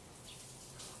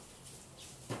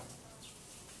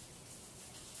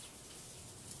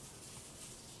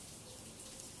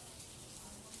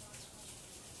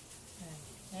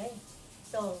 Okay.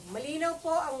 So, malinaw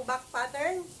po ang back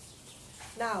pattern.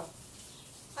 Now,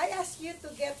 I ask you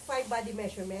to get 5 body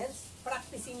measurements.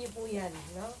 Practicing niyo po yan,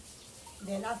 no?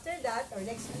 Then after that, our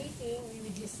next meeting, we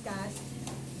will discuss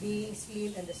the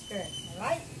sleeve and the skirt.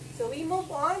 Alright? So we move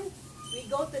on we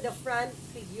go to the front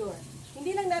figure.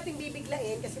 Hindi lang natin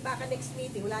bibiglain kasi baka next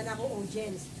meeting, wala na akong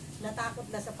audience. Natakot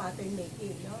na sa pattern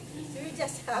making, no? So we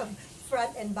just have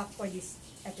front and back for this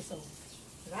episode.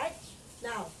 Right?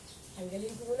 Now,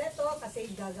 tanggalin ko muna ito kasi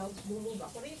move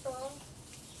ako rito.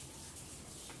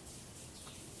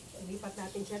 Lipat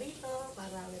natin siya rito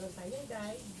para meron tayong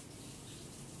guide.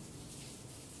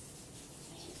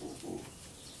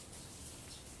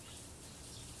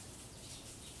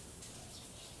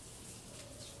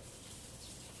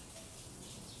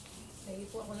 Sige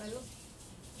po ako lalo.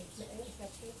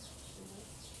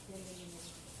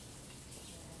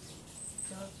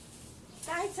 So,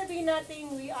 kahit sabihin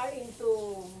natin we are into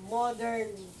modern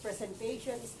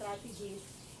presentation strategies,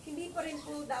 hindi pa rin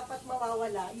po dapat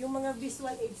mawawala yung mga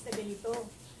visual aids na ganito.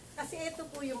 Kasi ito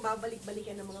po yung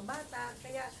babalik-balikan ng mga bata.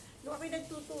 Kaya, nung ako'y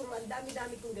nagtuturo, ang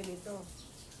dami-dami kong ganito.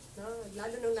 No?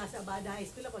 Lalo nung nasa Bodice High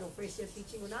School ako, nung first year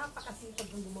teaching ko, napakasipag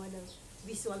kong gumawa ng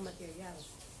visual materials.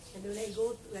 And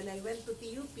when I went to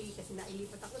TUP, kasi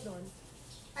nailipat ako doon,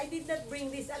 I did not bring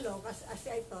this along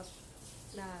kasi I thought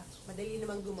na madali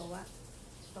namang gumawa.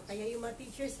 So, kaya yung mga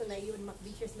teachers ko na yun, mga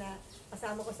teachers na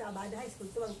kasama ko sa Bodice High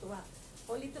School, tuwang-tuwa.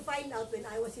 Only to find out when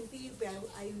I was in TUP, I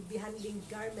will be handling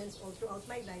garments all throughout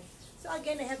my life. So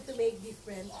again, I have to make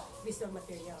different visual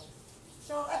materials.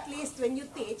 So at least when you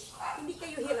teach, hindi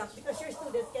kayo hirap because your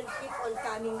students can keep on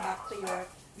coming back to your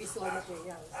visual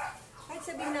materials. Kahit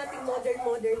sabihin natin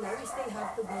modern na, we still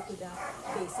have to go to the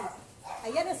basic.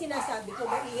 Ayan ang sinasabi ko,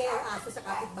 maingay ang aso sa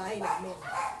kapitbahay namin.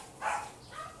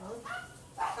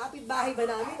 Kapitbahay ba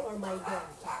namin or my dog?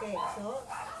 Okay, so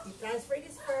we transfer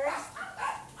this first.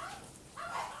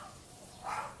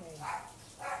 Okay.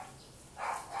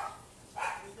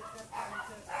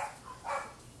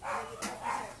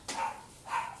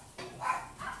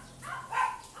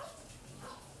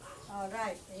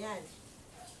 Alright, ayan.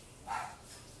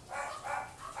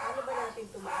 Ano ba natin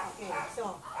tumakas? Okay,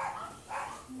 so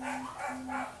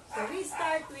we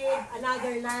start with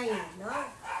another line, no?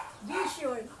 Be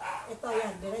sure, ito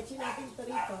yan, diretso natin ito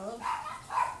rito.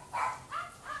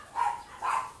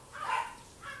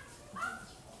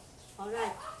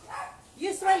 Alright.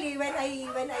 Usually, when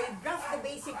I draft the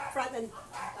basic front and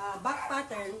back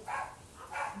pattern,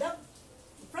 the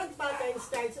front pattern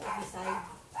starts at the side.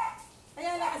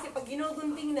 Kaya lang kasi pag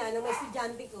ginugunting na ng mga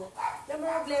estudyante ko, na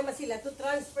mga problema sila to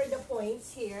transfer the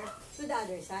points here to the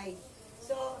other side.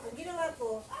 So, ang ginawa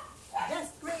ko,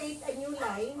 just create a new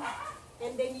line,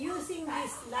 and then using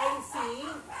this line C,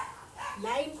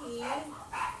 line E,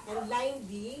 and line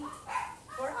D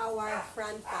for our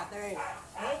front pattern.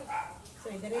 Okay? So,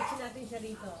 diretso natin siya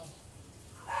rito.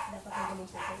 Dapat ang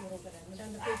ganito. Urong ka na. Madang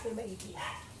na paper maigi.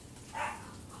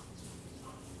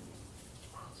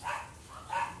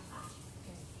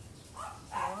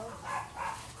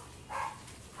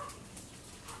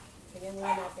 Ganyan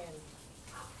muna natin.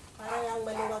 Para lang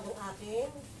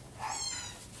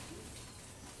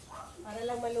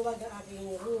maluwag ang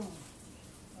aking room.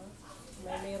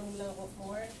 May room lang ako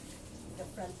for the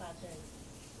front pattern.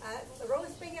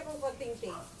 Rose pink akong konting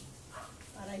tape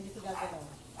para hindi ito gagalaw.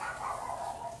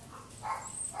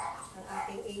 Ang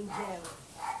aking angel.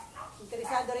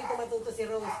 Interesado rin kung matuto si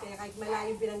Rose, kaya kahit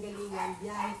malayo pinanggalingan,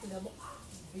 biyahe to the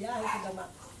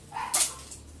max.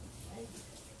 Okay?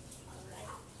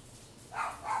 Alright.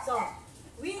 So,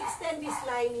 we extend this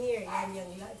line here. Yan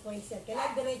yung point set.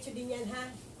 Kailangan diretso din yan,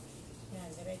 ha? Yan,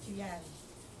 diretso yan.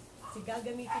 Kasi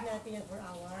gagamitin natin yan for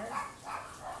our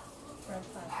front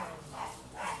pattern.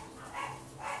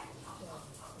 So,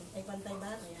 pantay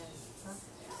ba? Ayan. Ha?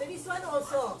 So, this one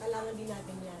also, kailangan din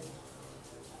natin yan.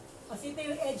 Kasi ito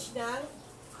yung edge ng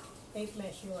tape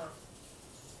measure.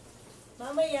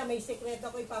 Mamaya, may sekreto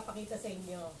ko ipapakita sa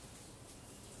inyo.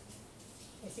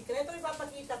 May sekreto ko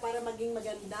ipapakita para maging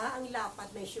maganda ang lapat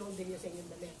na shoulder nyo sa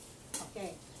inyong damit.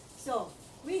 Okay. So,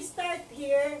 we start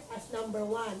here as number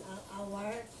 1,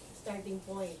 our starting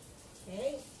point.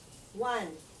 Okay?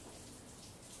 1.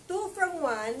 2 from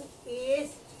 1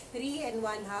 is 3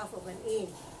 1/2 of an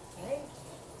inch. Okay?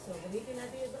 So, gamitin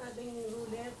natin yung ating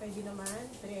ruler. Pwede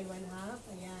naman. 3 1/2.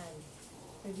 Ayan.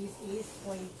 So, this is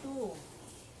 0.2.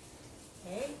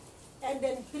 Okay? And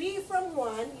then, 3 from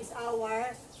 1 is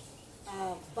our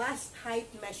bust height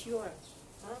measure.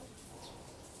 Huh?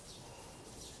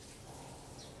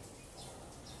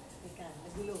 Teka,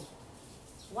 nagulo.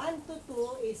 1 to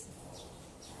 2 is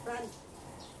front.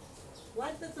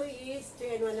 1 to 2 is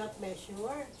 3 1/2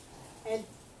 measure. And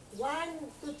 1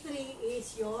 to 3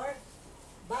 is your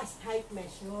bust height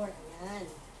measure. Ayan.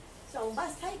 So, ang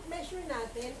bust height measure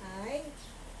natin ay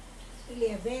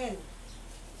 11.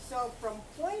 So, from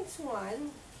points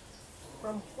 1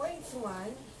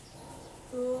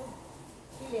 to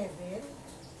 11.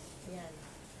 Ayan.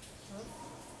 Huh?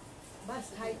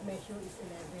 Bust height measure is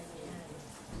 11. Ayan.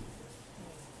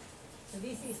 Okay. So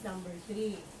this is number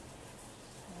 3.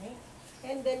 Okay.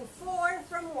 And then 4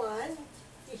 from 1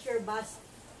 is your bust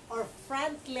or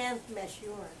front length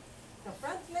measure. The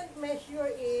front length measure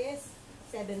is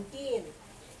 17.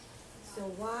 So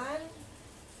 1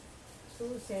 to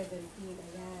 17.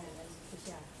 Ayan. Nandito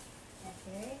siya.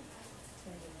 Okay.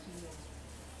 17.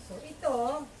 So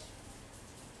ito,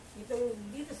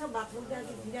 dito sa back,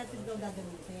 hindi natin ito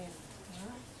gagamitin.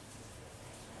 Ha?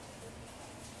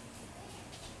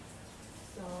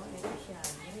 So, ito siya.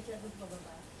 Ganito siya ito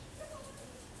pababa.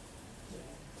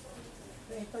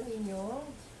 So, ito ninyong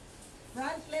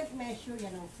front length measure,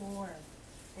 yan ang 4.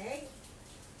 Okay?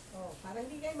 Oh, para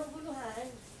hindi kayo maguluhan,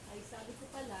 ay sabi ko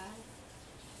pala,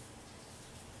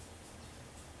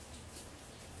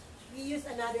 we use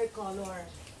another color.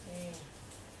 Okay.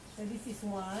 So, this is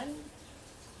 1.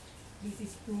 This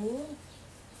is 2.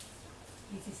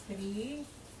 This is 3.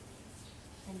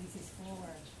 And this is 4.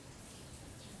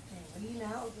 Okay,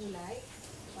 malinaw ang kulay.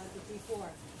 1, 2, 3, 4.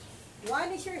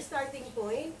 1 is your starting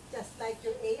point, just like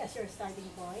your A as your starting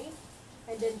point.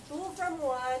 And then 2 from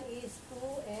 1 is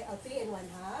 3 and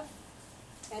 1/2.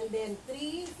 And then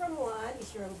 3 from 1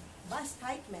 is your bust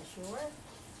height measure.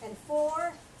 And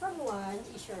 4 from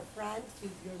 1 is your front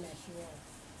figure measure.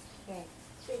 Okay.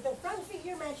 So itong front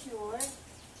figure measure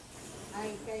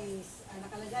ay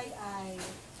nakalagay ay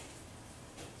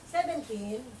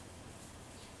 17.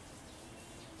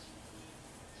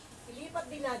 Ilipat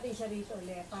din natin siya rito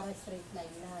ulit para straight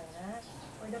line lang. Ha?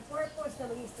 For the purpose na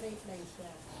maging straight line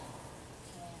siya.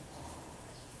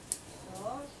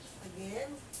 So,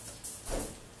 again,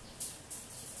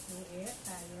 ulit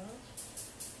tayo.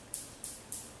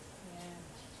 Ayan.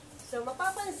 So,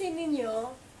 mapapansin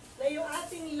ninyo na yung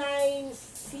ating lines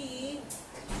C,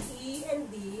 E, and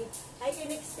D ay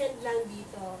in-extend lang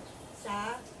dito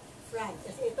sa front.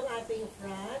 Kasi itong ating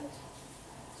front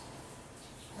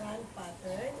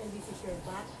pattern, and this is your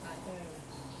back pattern.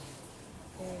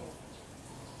 Okay.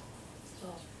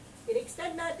 So,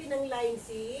 in-extend natin ang line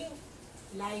C,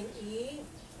 line E,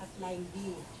 at line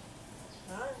D.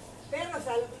 Ha? Pero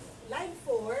sa line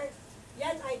 4,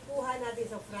 yan ay kuha natin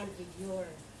sa front figure.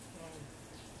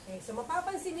 Okay, so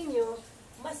mapapansin ninyo,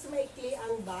 mas maikli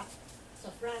ang back sa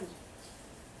front.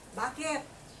 Bakit?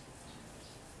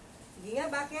 Sige nga,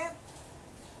 bakit?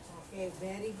 Okay,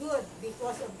 very good.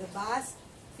 Because of the bust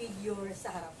figure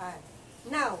sa harapan.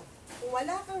 Now, kung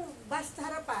wala kang bust sa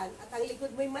harapan at ang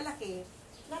likod mo'y malaki,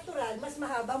 natural, mas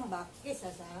mahabang back kesa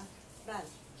sa front.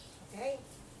 Okay?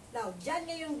 Now, dyan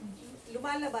ngayong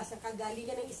lumalabas ang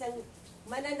kagalingan ng isang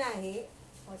mananahi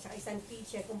o sa isang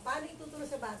teacher kung paano ituturo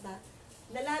sa bata,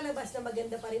 nalalabas na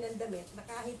maganda pa rin ang damit na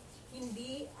kahit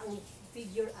hindi ang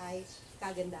figure ay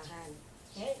kagandahan.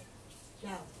 Okay?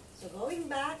 Now, so going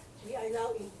back, we are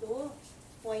now into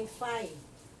 0.5.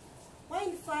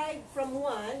 0.5 from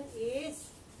 1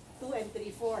 is 2 and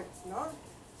 3/4, no?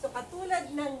 So,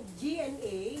 katulad ng G and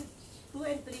A, 2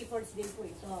 and 3/4 din po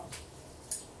ito.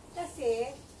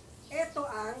 Kasi, ito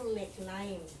ang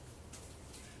neckline.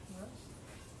 No?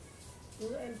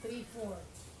 2 and 3/4.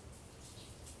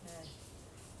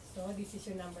 So, this is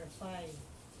your number 5.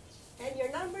 And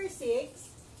your number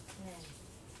 6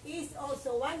 is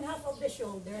also 1/2 of the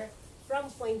shoulder from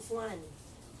points 1.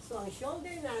 So, ang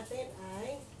shoulder natin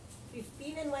ay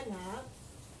 15 and 1/2.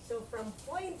 So, from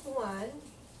point 1,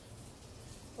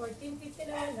 14, 15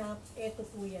 and 1/2, eto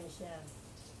po yan siya.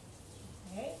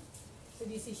 Okay? So,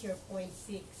 this is your point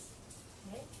 6.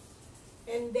 Okay?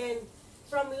 And then,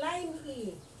 from line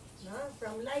E, no?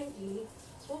 From line E,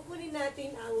 kukunin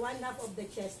natin ang 1/2 of the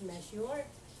chest measure.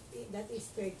 That is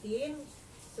 13.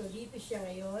 So, dito siya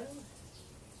ngayon.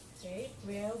 Okay,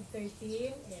 12,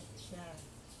 13, eto siya.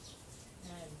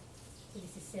 And, so,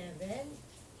 this is 7.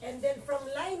 And then, from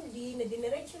line D, na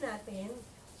diniretso natin,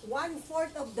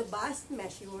 1/4 of the bust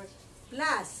measure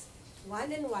plus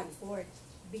 1 and 1/4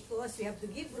 because we have to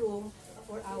give room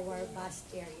for our bust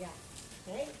area.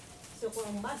 Okay? So, kung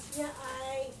ang bust niya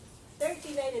ay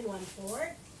 39 and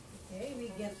 1/4, okay,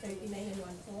 we get 39 and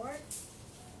 1/4.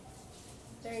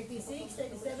 36,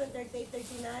 37, 38,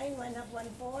 39, 1/2,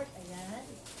 1/4, ayan.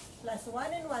 Plus 1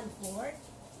 and 1/4,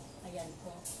 ayan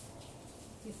po.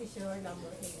 This is your number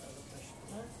 8.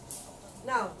 Huh?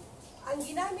 Now, ang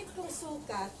ginamit kong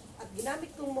sukat at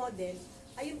ginamit kong model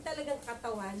ay yung talagang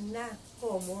katawan na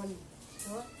common.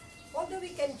 No? Although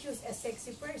we can choose a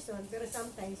sexy person, pero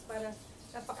sometimes parang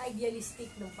napaka-idealistic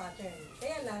ng pattern.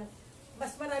 Kaya lang,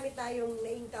 mas marami tayong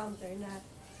na-encounter na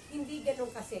hindi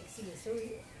ganun ka-sexy. So,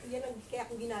 yan ang kaya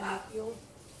kong ginamit yung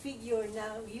figure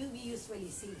na we usually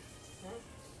see. Huh?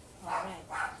 Alright.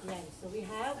 Yan. So we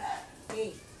have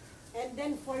 8. And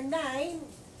then for 9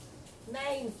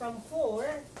 from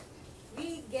 4,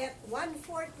 we get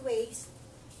 1/4 waist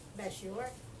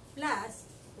measure plus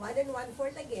 1 and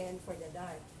 1/4 again for the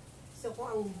dart. So kung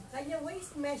ang kanyang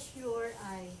waist measure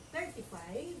ay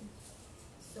 35,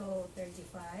 so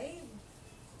 35,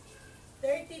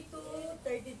 32,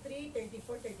 33,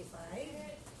 34,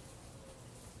 35.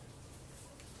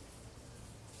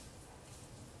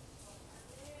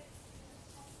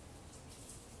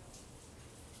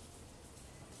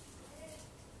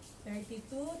 32,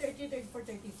 30, 34,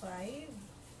 35.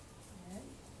 Ayan.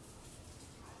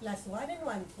 Plus 1 and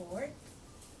 1/4.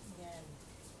 Ayan.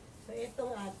 So,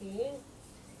 itong ating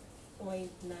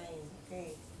 0.9.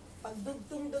 Okay.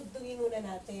 Pagdugtong-dugtungin muna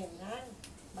natin, ha?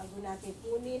 Bago natin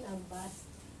kunin ang bust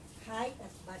height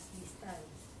at bust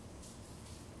distance.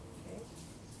 Okay.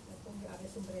 Ito yung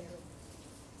aking sombrero.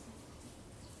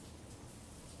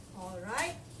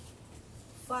 Alright.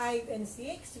 5 and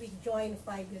 6, we join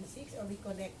 5 and 6, or we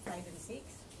connect 5 and 6.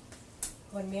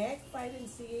 Connect 5 and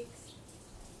 6.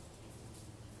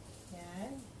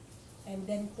 Yan. And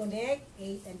then connect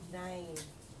 8 and 9.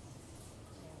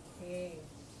 Okay.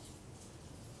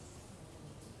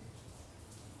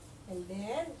 And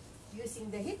then,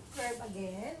 using the hip curve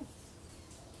again,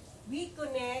 we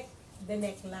connect the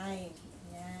neckline.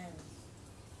 Yan.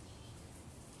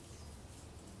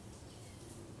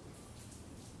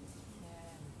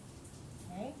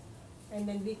 Okay? And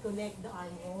then we connect the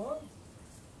armhole.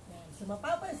 Yan. So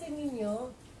mapapansin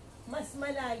ninyo, mas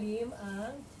malalim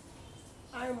ang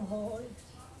armhole,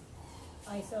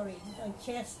 ang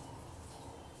chest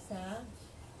sa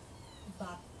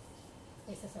back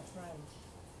kaysa sa front.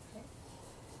 Okay?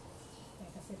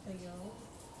 Kaya kasi ito yung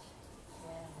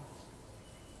yan.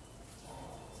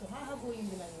 So hahabulin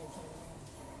nyo lang yan sa inyo.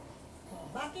 So,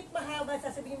 bakit mahaba?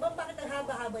 Sasabihin ba, bakit ang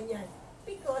haba-haba niyan?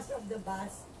 Because of the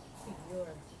bust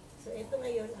figure. So, ito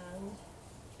ngayon ang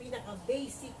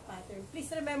pinaka-basic pattern.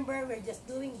 Please remember, we're just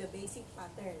doing the basic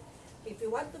pattern. If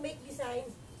you want to make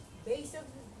designs, based on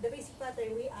the basic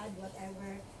pattern, we add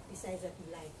whatever designs that you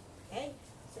like. Okay?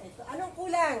 So, ito. Anong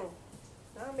kulang?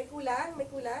 May kulang? May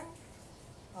kulang?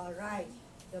 Alright.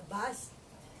 The bust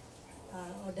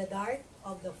or the dart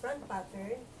of the front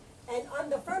pattern. And on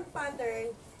the front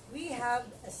pattern, we have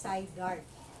a side dart.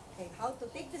 Okay? How to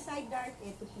take the side dart?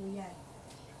 Ito po yan.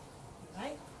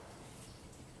 Right?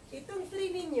 Itong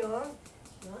 3 ninyo,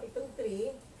 no, itong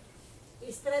 3,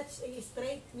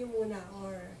 i-straight nyo muna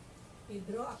or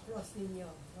i-draw across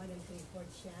ninyo. 1 and 3/4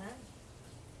 siya.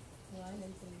 1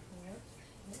 and 3/4.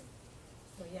 Okay.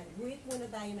 So, yan. Guhit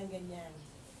muna tayo ng ganyan.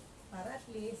 Para at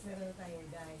least meron tayong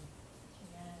guide.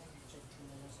 Ayan.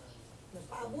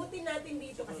 Paabutin natin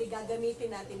dito kasi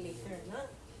gagamitin natin later. No?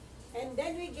 And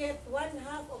then we get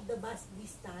 1/2 of the bust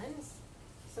distance.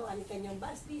 So, ang kanyang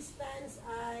bust distance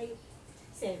ay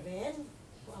 7.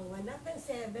 So, ang 1/2 ng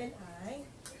 7 ay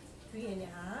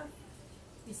 3.5.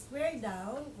 I-square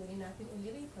down. Kunin natin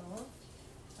uli rito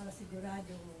para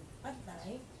siguradong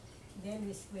pantay. Then,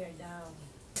 we square down.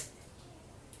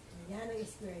 Ayan ang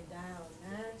square down.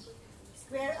 Ha?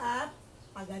 Square up,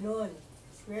 pa ganun.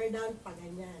 Square down, pa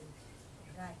ganyan.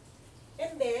 Alright.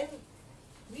 And then,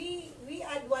 we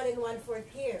add 1 and 1/4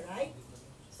 here, right?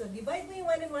 So, divide mo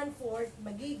yung 1 and 1/4,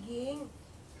 magiging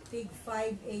tig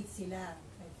 5/8 sila.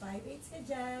 5/8 ka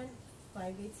dyan,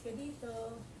 5/8 ka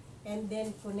dito, and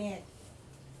then connect.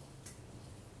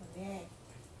 Connect.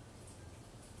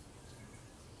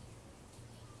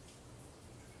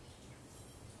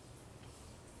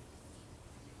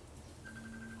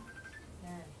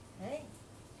 Yan. Okay?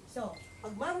 So,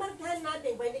 pagmamarkahan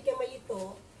natin, kung hindi ka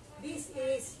malito, this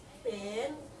is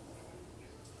 10,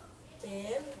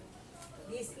 10,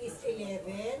 this is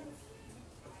 11,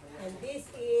 and this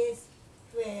is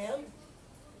 12,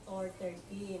 or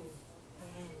 13.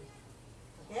 Ayan.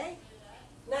 Okay?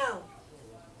 Now,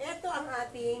 ito ang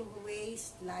ating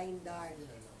waistline dart.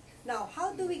 Now,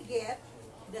 how do we get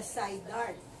the side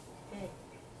dart? Okay.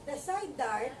 The side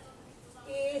dart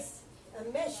is a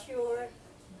measure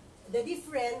the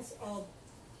difference of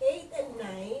 8 and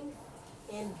 9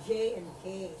 and J and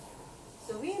K.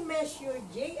 So, we measure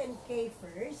J and K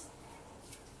first.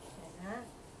 Ayan, ha?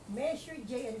 Measure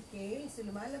J and K. So,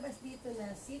 lumalabas dito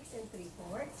na 6 and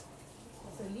 3/4.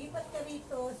 So, lipat ka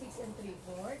rito, 6 and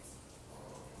 3/4.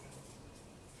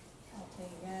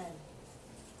 Okay, yan.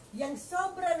 Yang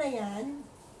sobra na yan,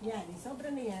 yung sobra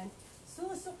na yan,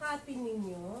 susukatin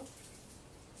ninyo,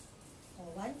 o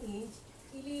 1 inch,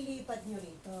 ililipat nyo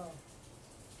rito.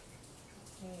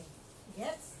 Okay.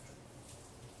 Gets?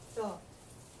 So,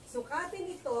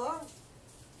 sukatin ito,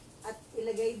 at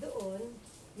ilagay doon,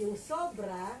 Yung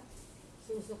sobra,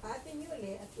 susukatin nyo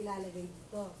ulit at ilalagay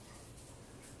dito.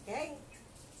 Okay?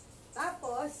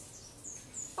 Tapos,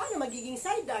 paano magiging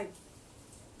side dart?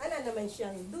 Ano naman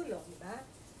siyang dulo, di ba?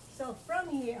 So,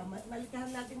 from here,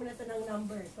 malikahan natin muna ito ng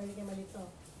numbers. Pwede kayo malito.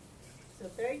 So,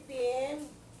 13.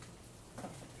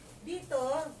 Dito,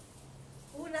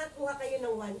 una, kuha kayo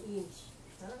ng 1 inch.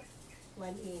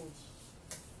 1 inch.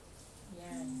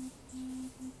 Yan.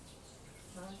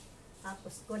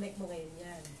 Tapos, connect mo ngayon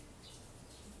yan.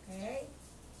 Okay?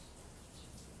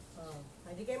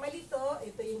 Hindi kayo malito.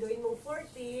 Ito yung gawin mong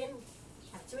 14.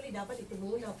 Actually, dapat ito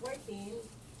muna, 14.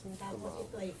 Tapos,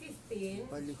 ito ay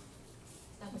 15.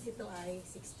 Tapos, ito ay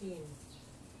 16.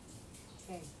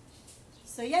 Okay.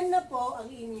 So, yan na po ang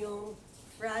inyong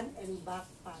front and back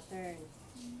pattern.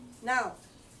 Now,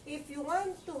 if you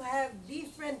want to have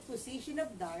different position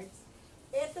of darts,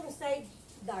 etong side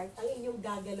dart ang inyong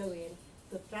gagalawin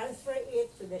to transfer it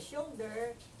to the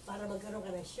shoulder para magkaroon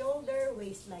ka ng shoulder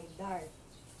waistline dart.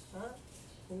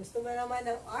 Kung gusto mo naman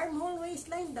ng armhole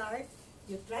waistline dart,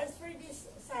 you transfer this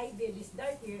side, this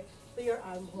dart here, to your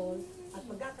armhole at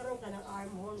magkakaroon ka ng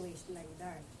armhole waistline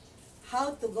dart.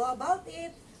 How to go about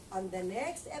it? On the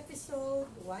next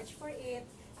episode, watch for it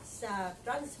sa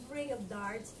transferring of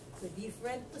darts to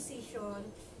different position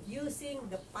using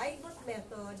the pivot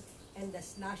method and the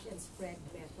slash and spread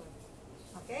method.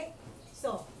 Okay?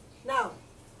 So, now,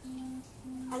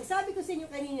 ang sabi ko sa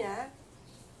inyo kanina,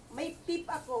 may tip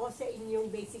ako sa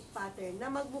inyong basic pattern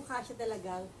na magmukha siya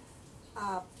talagang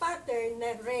pattern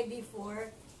na ready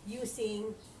for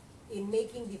using in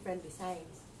making different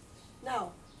designs.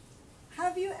 Now,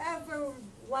 have you ever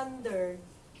wondered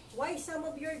why some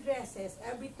of your dresses,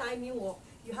 every time you walk,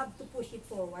 you have to push it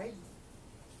forward?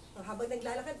 Habang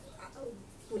naglalakad,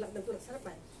 tulak ng tulak sa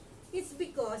harapan. It's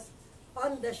because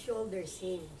on the shoulder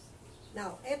seams.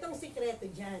 Now, etong sikreto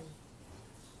dyan.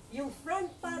 Yung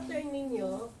front pattern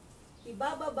ninyo,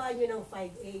 ibababa nyo ng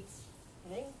 5/8.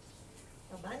 Okay?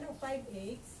 Baba ng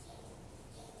 5/8.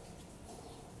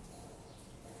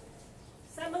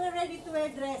 Sa mga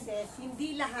ready-to-wear dresses,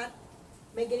 hindi lahat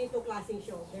may ganitong klaseng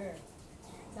shoulder.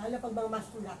 Lalo pag mga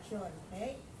mass production.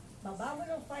 Okay? Baba mo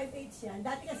ng 5/8 yan.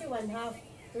 Dati kasi 1/2.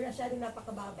 Pero masyadong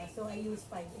napakababa. So, I use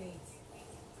 5/8.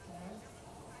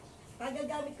 Pag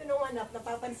gagamit ko ng 1/2,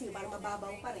 napapansin ko, parang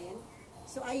mababaw pa rin.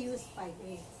 So, I use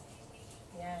 5/8.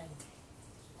 Yan.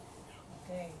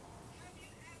 Okay.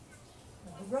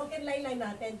 Broken line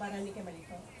natin para hindi kayo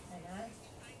malito. Ayan.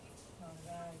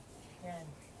 Alright. Yan.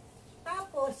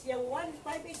 Tapos, yung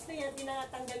 5/8 na yan,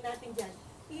 tinatanggal natin dyan.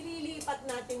 Ililipat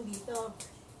natin dito.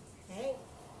 Okay?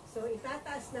 So,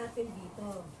 itataas natin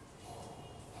dito.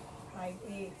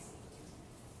 5/8.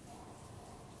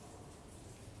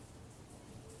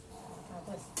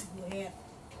 Tapos, guhit.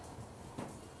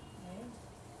 Okay?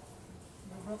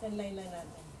 Broken line lang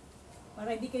natin. Para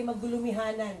hindi kayo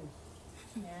maggulumihanan.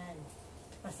 Yan.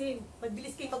 Kasi,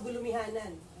 mabilis kayo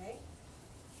maggulumihanan. Okay?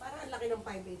 Para ang laki ng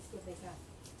 5/8 ko. Teka.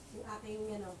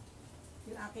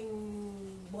 Yung aking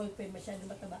ballpen masyado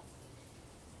mataba.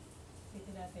 Ito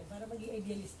natin. Para maging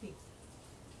idealistic.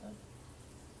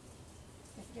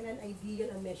 Kasi kailangan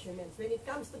ideal ang measurements. When it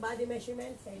comes to body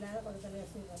measurements, kailangan ko talaga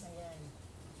sukat. Ayan.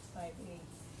 5/8.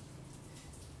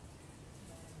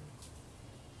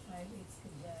 5/8 ko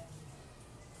dyan.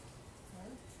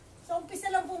 So,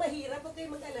 umpisa lang po mahirap. Huwag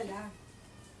kayo mag-alala.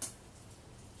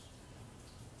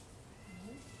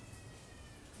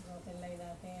 Broken line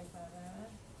natin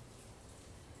para...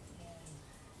 Ayan.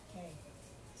 Okay.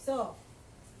 So,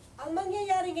 ang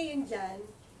mangyayari ngayon dyan,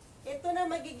 ito na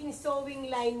magiging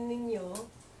sewing line ninyo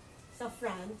sa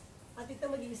front at ito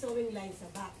magiging sewing line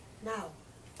sa back. Now,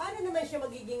 paano naman siya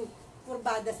magiging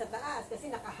kurbada sa taas?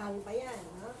 Kasi nakahang pa yan.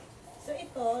 No? So,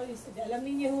 ito, alam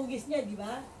niyo yung hugis niya, di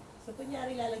ba? So,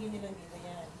 kunyari, lalagyan niyo lang dito.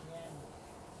 Yan. Yan.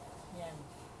 Yan.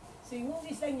 So, yung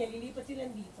hugis lang niya, lilipat sila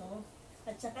dito.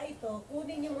 At saka ito,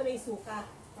 kunin niyo muna yung sukat.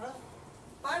 Huh?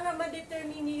 Para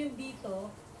ma-determine niyo yung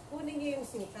dito, kunin niyo yung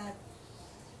sukat.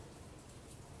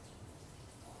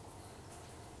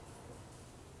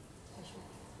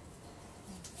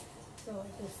 So,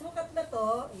 ito sukat na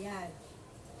to, yan.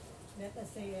 Let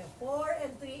us say 4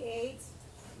 and 3/8.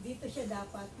 Dito siya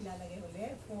dapat ilalagay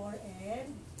ulit. 4 and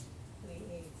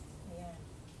 3/8. Ayan.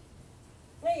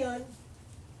 Ngayon,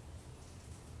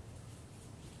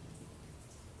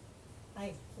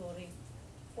 ay, sorry.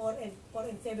 4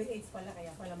 and 7/8 pala,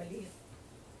 kaya pala maliit.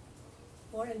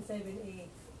 4 and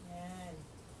 7/8. Ayan.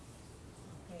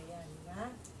 Okay, yan. Diba?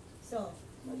 So,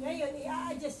 ngayon,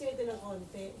 i-adjust nyo ito ng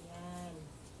konti. Ayan.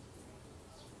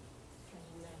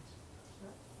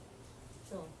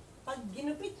 So, pag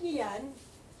ginupit niyo yan,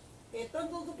 ito ang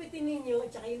gugupitin ninyo,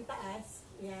 at saka yung taas,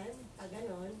 Yan, pag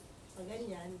ganon, pag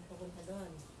ganyan, pupunta doon.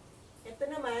 Ito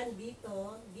naman,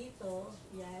 dito, dito,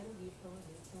 yan, dito,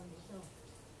 dito, dito.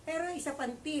 Pero isa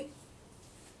pang tip,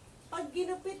 pag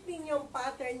ginupit ninyo ang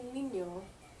pattern ninyo,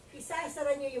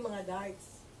 isasara nyo yung mga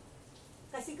darts.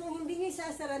 Kasi kung hindi nyo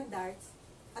isasara ang darts,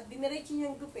 at diniretso nyo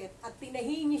yung gupit, at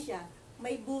tinahi nyo siya,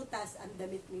 may butas ang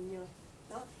damit ninyo.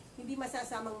 No? Hindi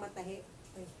masasamang matahi.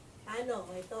 Okay. Ano?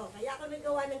 Ito. Kaya ako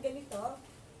nagawa ng ganito.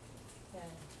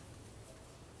 Yan.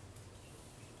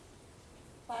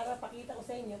 Para pakita ko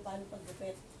sa inyo paano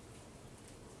paggupit.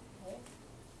 Okay?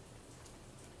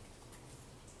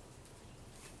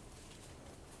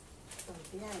 So,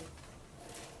 yan.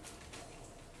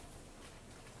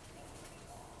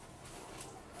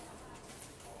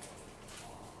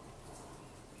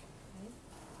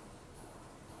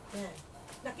 Yan.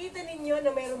 Nakita ninyo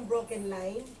na mayroong broken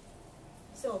line.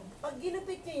 So, pag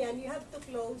ginupit nyo yan, you have to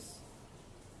close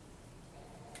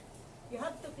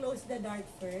the dart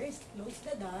first. Close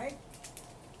the dart.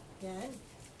 Yan.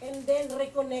 And then,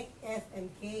 reconnect F and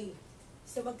K.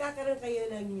 So, magkakaroon kayo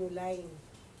ng new line.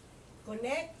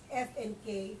 Connect F and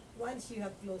K once you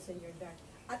have closed on your dart.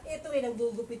 At ito ay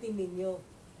nanggugupitin ninyo.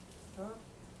 No?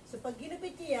 So, pag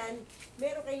ginupit nyo yan,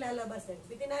 meron kayo lalabas.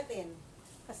 Gupitin natin.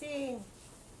 Kasi,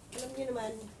 alam niyo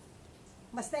naman,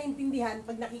 mas naintindihan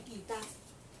pag nakikita.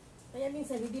 Kaya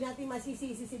minsan, hindi natin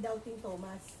masisisi si Doubting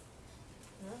Thomas.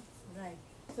 Huh? Right.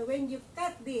 So, when you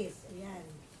cut this, ayan.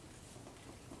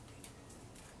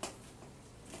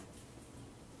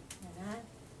 Ayan ha.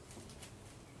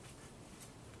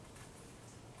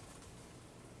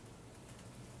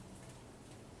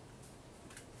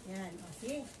 Ayan. O,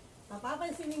 see?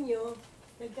 Mapapansin ninyo,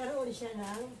 nagkaroon siya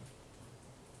ng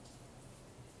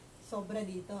sobra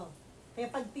dito.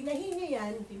 Kaya pag tinahi nyo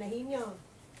yan, tinahi nyo.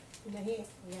 Tinahi.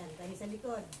 Ayan, tahi sa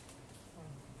likod.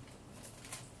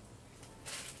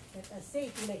 Let us say,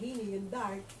 tinahi nyo yung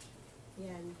dart.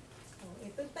 Ayan.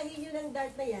 Itong tahi nyo ng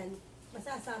dart na yan,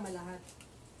 masasama lahat.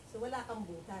 So, wala kang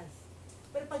butas.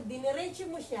 Pero pag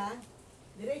diniretso mo siya,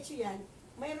 diretso yan,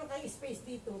 mayroon kang space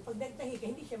dito. Pag nagtahi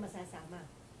ka, hindi siya masasama.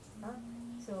 Ha?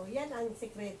 So, yan ang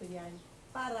sekreto niyan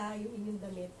para yung inyong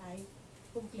damit ay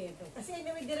kumpleto. Kasi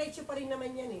anyway, diretso pa rin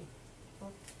naman yan eh.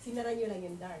 Sinara nyo lang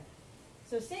yung dart.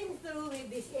 So, same through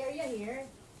with this area here.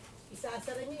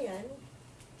 Isasara nyo yan.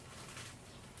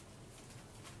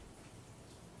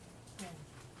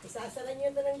 Isasara nyo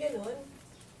ito ng ganun.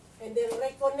 And then,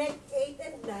 reconnect 8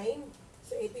 and 9.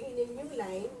 So, ito yung inyong new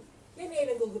line. Yan ay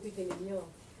nagugupitin ninyo.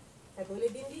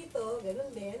 Katulad din dito,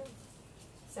 ganun din.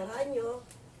 Saraan nyo.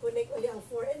 Connect ulit ang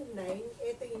 4 and 9.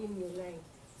 Ito yung inyong new line.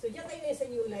 So, diyan kayo sa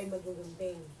new line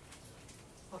magugunting.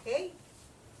 Okay?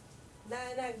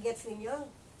 Na-gets ninyo?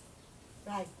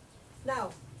 Right.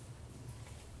 Now,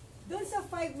 dun sa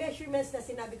 5 measurements na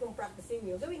sinabi kong practicein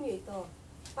nyo, gawin nyo ito.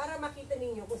 Para makita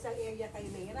ninyo kung saan area kayo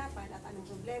nahihirapan at anong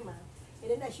problema. And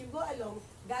then as you go along,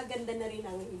 gaganda na rin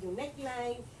ang inyong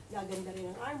neckline, gaganda rin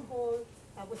ang armhole,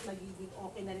 tapos magiging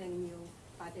okay na rin ang inyong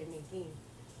pattern making.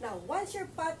 Now, once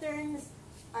your patterns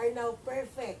are now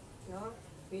perfect, no,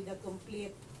 with the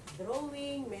complete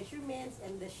drawing, measurements,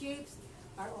 and the shapes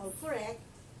are all correct,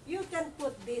 you can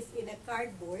put this in a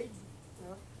cardboard,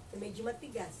 no? So medyo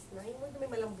matigas, no? Yung may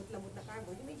malambot-lambot na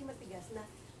cardboard, yung medyo matigas na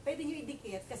pwede nyo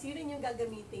idikit kasi yun yung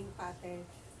gagamiting pattern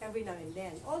every now and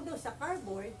then. Although sa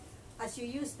cardboard, as you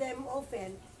use them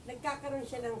often, nagkakaroon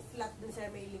siya ng flat dun sa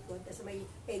may likod, sa may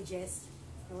edges,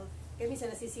 no? Kaya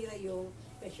minsan nasisira yung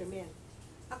measurement.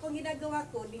 Ako ginagawa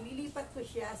ko, nililipat ko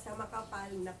siya sa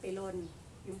makapal na pilon,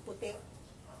 yung puti.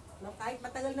 No, kahit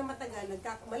matagal na matagal,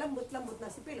 malambot-lambot na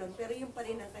si pilon, pero yung pa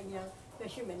rin ang kanyang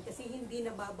measurement kasi hindi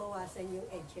nababawasan yung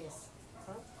edges.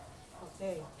 Huh?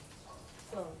 Okay.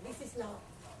 So, this is now,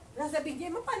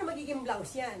 nasabihin niya, paano magiging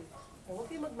blouse yan? Huwag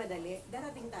kayo magmadali,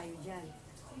 darating tayo dyan.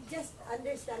 You just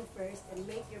understand first and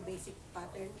make your basic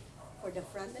pattern for the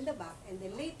front and the back, and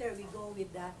then later we go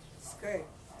with the skirt.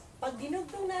 Pag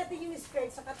dinugtong natin yung skirt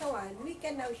sa katawan, we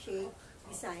can now shape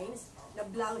designs, the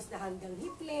blouse na hanggang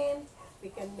hip length, we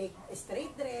can make a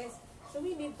straight dress. So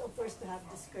we need, of course, to have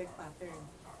the skirt pattern.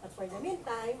 But for the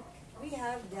meantime, we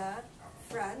have the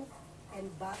front and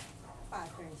back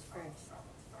patterns first.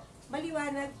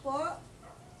 Maliwanag po?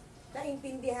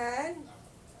 Naintindihan?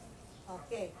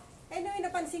 Okay. Anyway,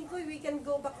 napansin ko, we can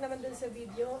go back naman dun sa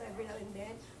video every now and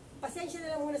then. Pasensya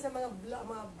na lang muna sa mga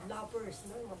bloopers,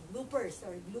 no? Mga bloopers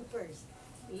or bloopers.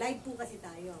 Live po kasi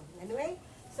tayo. Anyway,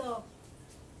 so,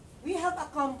 we have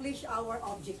accomplished our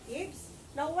objectives.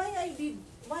 Now, why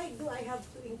do I have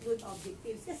to include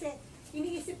objectives? Kasi,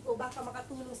 iniisip ko, baka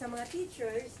makatulong sa mga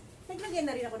teachers, naglagay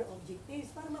na rin ako ng objectives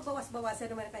para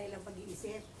mabawas-bawasan naman ang kanilang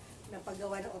pag-iisip ng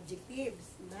paggawa ng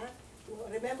objectives. Na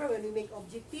remember when we make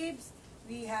objectives,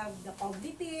 we have the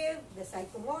cognitive, the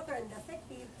psychomotor, and the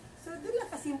affective. So, doon lang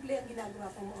kasimple ang ginagawa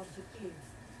kong mga objectives.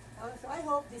 So, I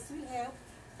hope this will help.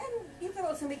 And you can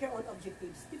also make your own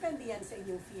objectives. Depende yan sa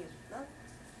inyong field. No?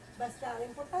 Basta, ang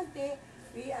importante,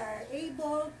 we are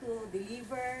able to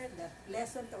deliver the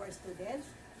lesson to our students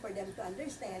for them to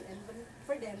understand and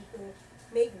for them to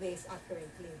make this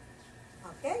accurately.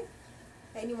 Okay?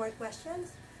 Any more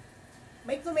questions?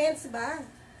 May comments ba?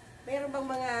 Mayroon bang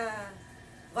mga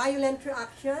violent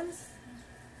reactions?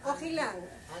 Okay lang.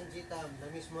 Angie Tam,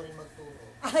 na-miss mo rin magturo.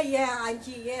 Yeah,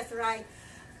 Angie, yes, right.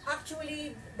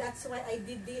 Actually, that's why I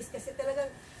did this. Kasi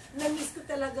talagang, na-miss ko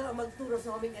talaga ang magturo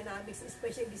sa home economics,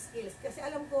 especially skills. Kasi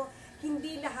alam ko,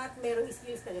 hindi lahat merong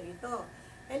skills na ganito.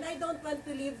 And I don't want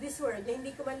to leave this world na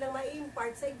hindi ko man lang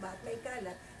ma-impart sa iba at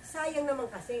maikalat. Sayang naman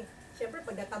kasi. Siyempre,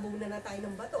 pag natabunan na tayo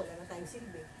ng bato, wala na tayong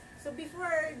silbi. So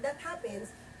before that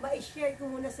happens, ma-share ko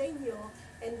muna sa inyo,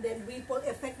 and then ripple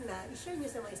effect na, i-share nyo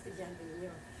sa mga estudyante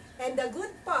ninyo. And the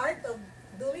good part of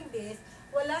doing this,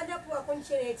 wala na po akong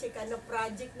chinecheck na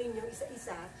project ninyo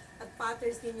isa-isa at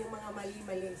patterns ninyo mga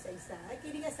mali-mali isa-isa. Ay,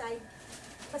 kidding aside,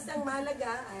 basta ang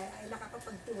mahalaga ay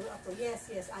nakakapagturo ako.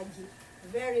 Yes, Angie,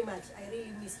 very much. I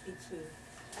really miss teaching.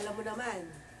 Alam mo naman,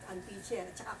 ang teacher,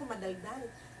 at saka ako madaldal.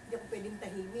 Hindi ako pwedeng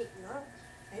tahimik, no?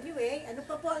 Anyway, ano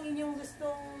pa po ang inyong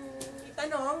gustong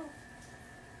itanong?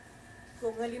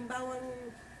 Kung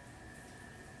halimbawang,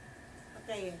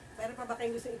 okay, pero pa ba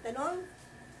kayong gustong itanong?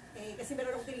 Kasi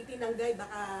meron akong tinitinanggay,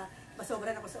 baka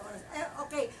masobran ako sa oras.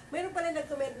 Okay, meron pala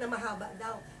nag-comment na mahaba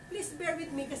daw. Please bear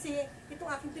with me kasi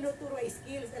itong aking tinuturo ay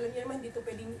skills. Alam niyo naman, dito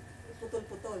pwedeng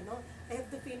putol-putol, no? I have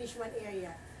to finish one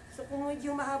area. So kung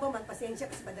medyo mahaba man,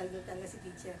 pasensya kasi badal nyo talaga si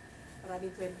teacher.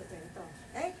 Maraming kwento-kwento.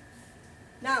 Okay?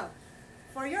 Now,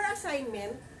 for your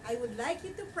assignment, I would like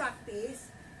you to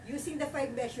practice using the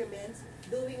 5 measurements,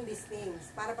 doing these things.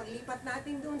 Para paglipat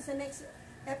natin doon sa next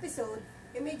episode,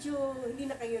 medyo hindi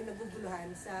na kayo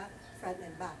naguguluhan sa front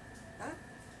and back. Huh?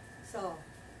 So,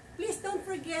 please don't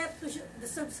forget to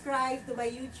subscribe to my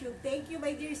YouTube. Thank you,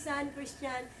 my dear son,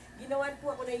 Christian. Ginawan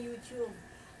po ako ng YouTube.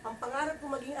 Ang pangarap ko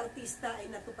maging artista ay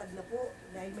natupad na po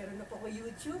dahil meron na po ako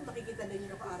YouTube, makikita na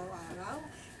niyo ako araw-araw.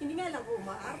 Hindi nga lang ako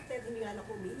umaarte, hindi nga lang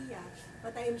ako umiiyak,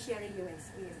 but I am sharing you my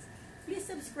skills. Please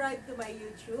subscribe to my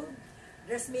YouTube,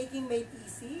 Dressmaking Made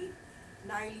Easy,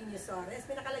 Narlene Yosores.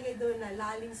 May nakalagay doon na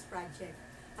Laling's Project.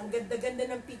 Ang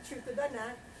ganda-ganda ng picture ko doon,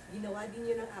 ha. Ginawa din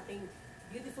yun ng aking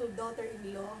beautiful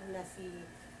daughter-in-law na si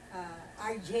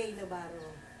RJ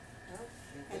Navarro.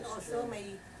 And also,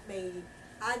 may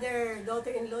other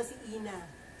daughter-in-law, si Ina.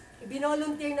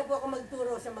 Ibinolunteer na po ako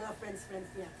magturo sa mga friends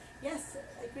niya. Yes,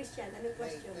 Christian, anong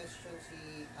question? May question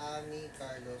si Ami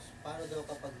Carlos. Paano daw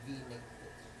kapag V-neck po?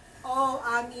 Oh,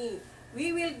 Ami,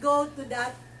 we will go to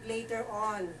that later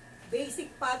on.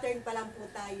 Basic pattern pa lang po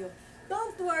tayo.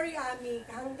 Don't worry, Ami.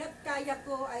 Hanggat kaya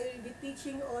ko, I will be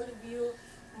teaching all of you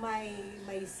my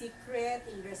secret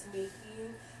in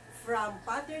dressmaking, from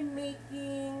pattern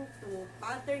making to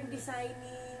pattern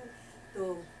designing,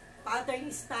 to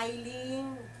pattern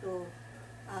styling, to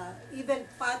even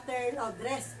pattern of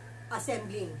dress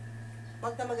assembling.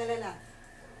 Huwag ka mag-alala.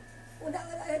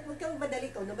 Huwag kang madali.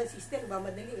 Ikaw naman, sister, ba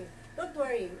madali eh. Don't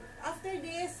worry. After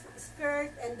this,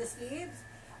 skirt and the sleeves,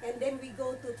 and then we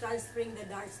go to transferring the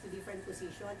darts to different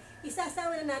position.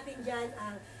 Isasama na natin dyan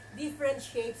ang different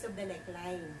shapes of the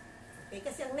neckline. Okay?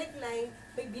 Kasi ang neckline,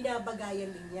 may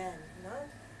binabagayan din yan. No?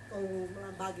 Kung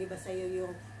mga bagay ba sa'yo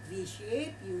yung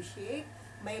V-shape, U-shape,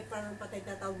 may parang patay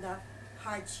na tawag na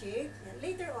heart shape. Yan.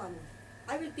 Later on,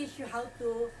 I will teach you how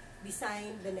to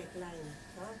design the neckline.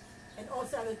 No? And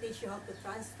also, I will teach you how to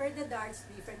transfer the darts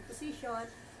to different position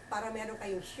para meron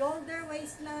kayong shoulder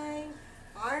waistline,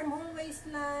 armhole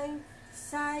waistline,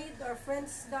 side or front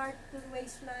dart to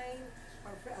waistline,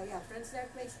 or front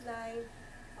dart waistline.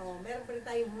 Meron pa rin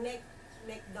tayong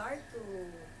neck dart to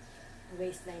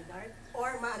waistline dart.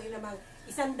 Or maaari namang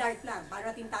isang dart lang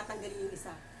para natin tatanggalin yung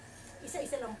isa.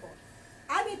 Isa-isa lang po.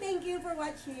 Abby, thank you for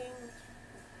watching.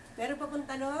 Meron pa pong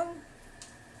tanong?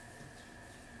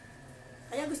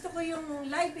 Kaya gusto ko yung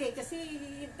live eh, kasi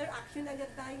interaction agad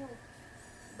tayo.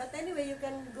 But anyway, you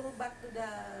can go back to the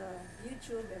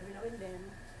YouTube every now and then.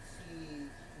 Si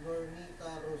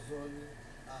Normita Rozon,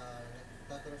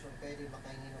 nagtatanong siya, pwede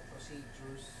makahingi ng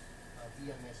procedures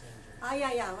via messenger.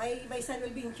 Yeah. My son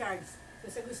will be in charge.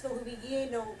 So sa gustong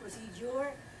humingi ng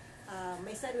procedure,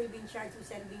 my son will be in charge of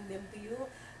sending them to you.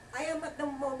 I am at the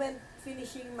moment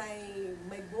finishing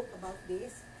my book about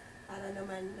this para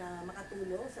naman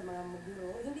makatulong sa mga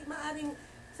maguro. Hindi maaring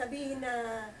sabihin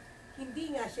na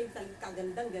hindi nga siya yung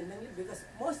kagandang-gandang libro because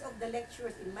most of the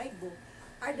lectures in my book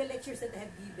are the lectures that I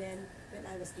have given when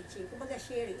I was teaching. Kumbaga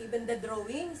sharing, even the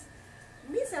drawings.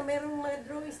 Minsan, mayroong mga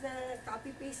drawings na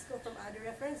copy-paste ko from other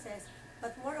references,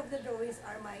 but more of the drawings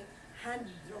are my hand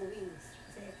drawings.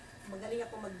 Kasi magaling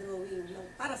ako mag-drawing.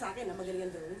 Para sa akin, magaling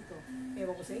ang drawing ko.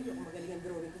 Ewan ko sa inyo kung magaling ang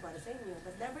drawing ko para sa inyo.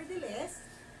 But nevertheless,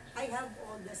 I have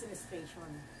all this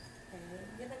illustration.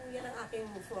 Yan ang aking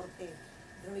forte.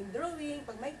 Drawing,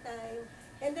 pag may time.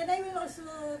 And then I will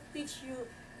also teach you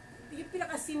yung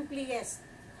pinaka-simplest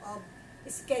of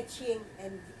sketching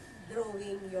and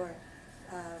drawing your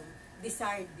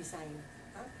desired design.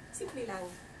 Simple lang.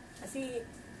 Kasi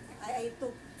I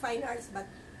took fine arts but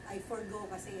I forgo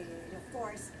kasi of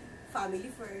course family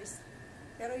first.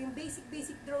 Pero yung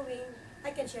basic drawing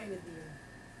I can share with you.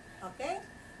 Okay?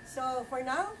 So for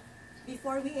now,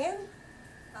 before we end,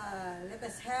 let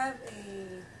us have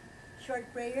a short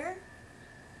prayer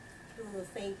to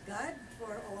thank God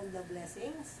for all the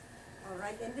blessings.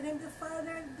 Alright, in the name of the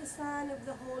Father, the Son, of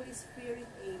the Holy Spirit,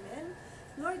 Amen.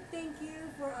 Lord, thank you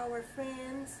for our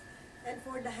friends and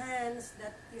for the hands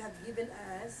that you have given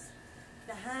us,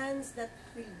 the hands that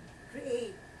will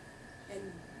create and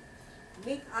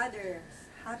make others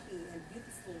happy and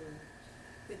beautiful.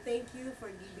 We thank you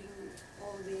for giving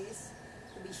all this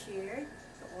to be shared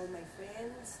to all my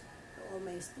friends, to all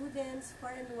my students,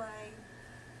 far and wide,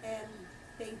 and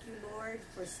thank you, Lord,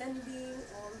 for sending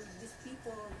all these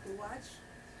people to watch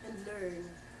and learn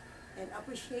and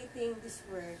appreciating this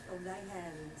work of thy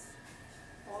hands.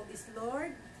 All this,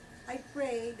 Lord, I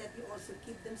pray that you also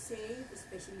keep them safe,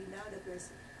 especially now that we're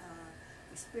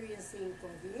experiencing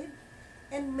COVID,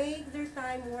 and make their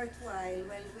time worthwhile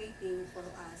while waiting for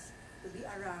us to be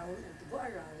around and to go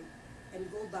around and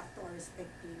go back to our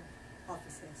respective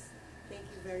offices. Thank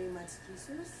you very much,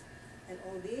 Jesus. And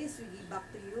all this, we give back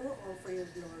to you, all for your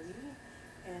glory.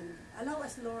 And allow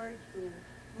us, Lord, to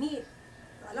meet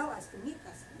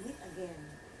again.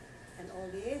 And all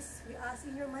this, we ask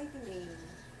in your mighty name.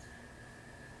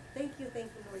 Thank you,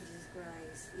 Lord Jesus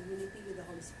Christ. In unity with the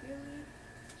Holy Spirit,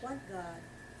 one God,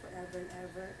 forever and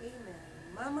ever. Amen.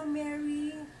 Mama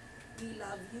Mary, we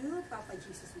love you. Papa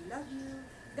Jesus, we love you.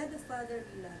 God the Father,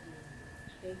 we love you.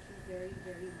 Thank you very,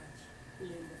 very much. In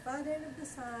the name of the Father, and of the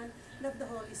Son, and of the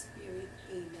Holy Spirit.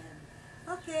 Amen.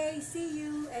 Okay, see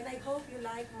you, and I hope you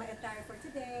like my attire for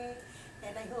today.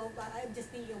 And I hope, I'm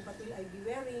just thinking, what will I be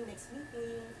wearing next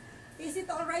meeting? Is it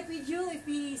alright with you if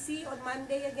we see on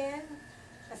Monday again?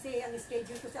 Kasi ang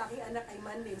schedule ko sa aking anak ay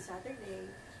Monday and Saturday.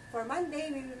 For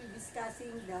Monday, we will be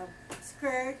discussing the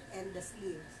skirt and the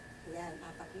sleeves. Yan,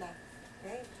 4 na.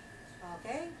 Okay?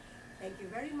 Okay? Thank you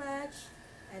very much.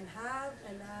 And have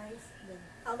a nice day.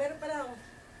 Meron pa lang.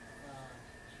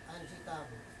 Angie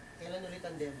Tabo, kailan ulit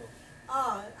ang demo?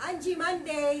 Angie,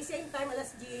 Monday, same time,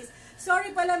 alas 10.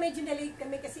 Sorry pala, medyo na-late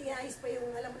kami kasi iayos pa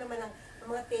yung, alam mo naman, ang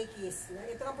mga techies. No?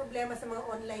 Ito ang problema sa mga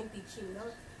online teaching. No?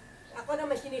 Ako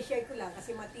naman, sinishare ko lang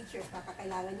kasi mga teachers,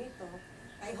 kakakailangan nyo ito.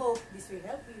 I hope this will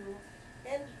help you.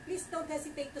 And please don't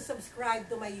hesitate to subscribe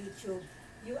to my YouTube.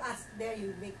 You ask there,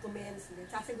 you make comments.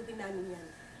 Sasagutin namin yan.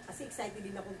 Kasi excited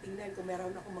din akong tingnan kung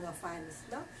meron akong mga fans.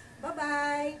 No?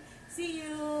 Bye-bye! See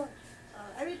you!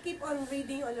 I will keep on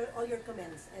reading all your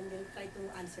comments and will try to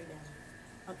answer them.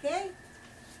 Okay?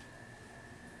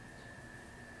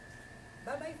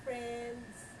 Bye-bye,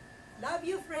 friends! Love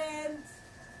you, friends!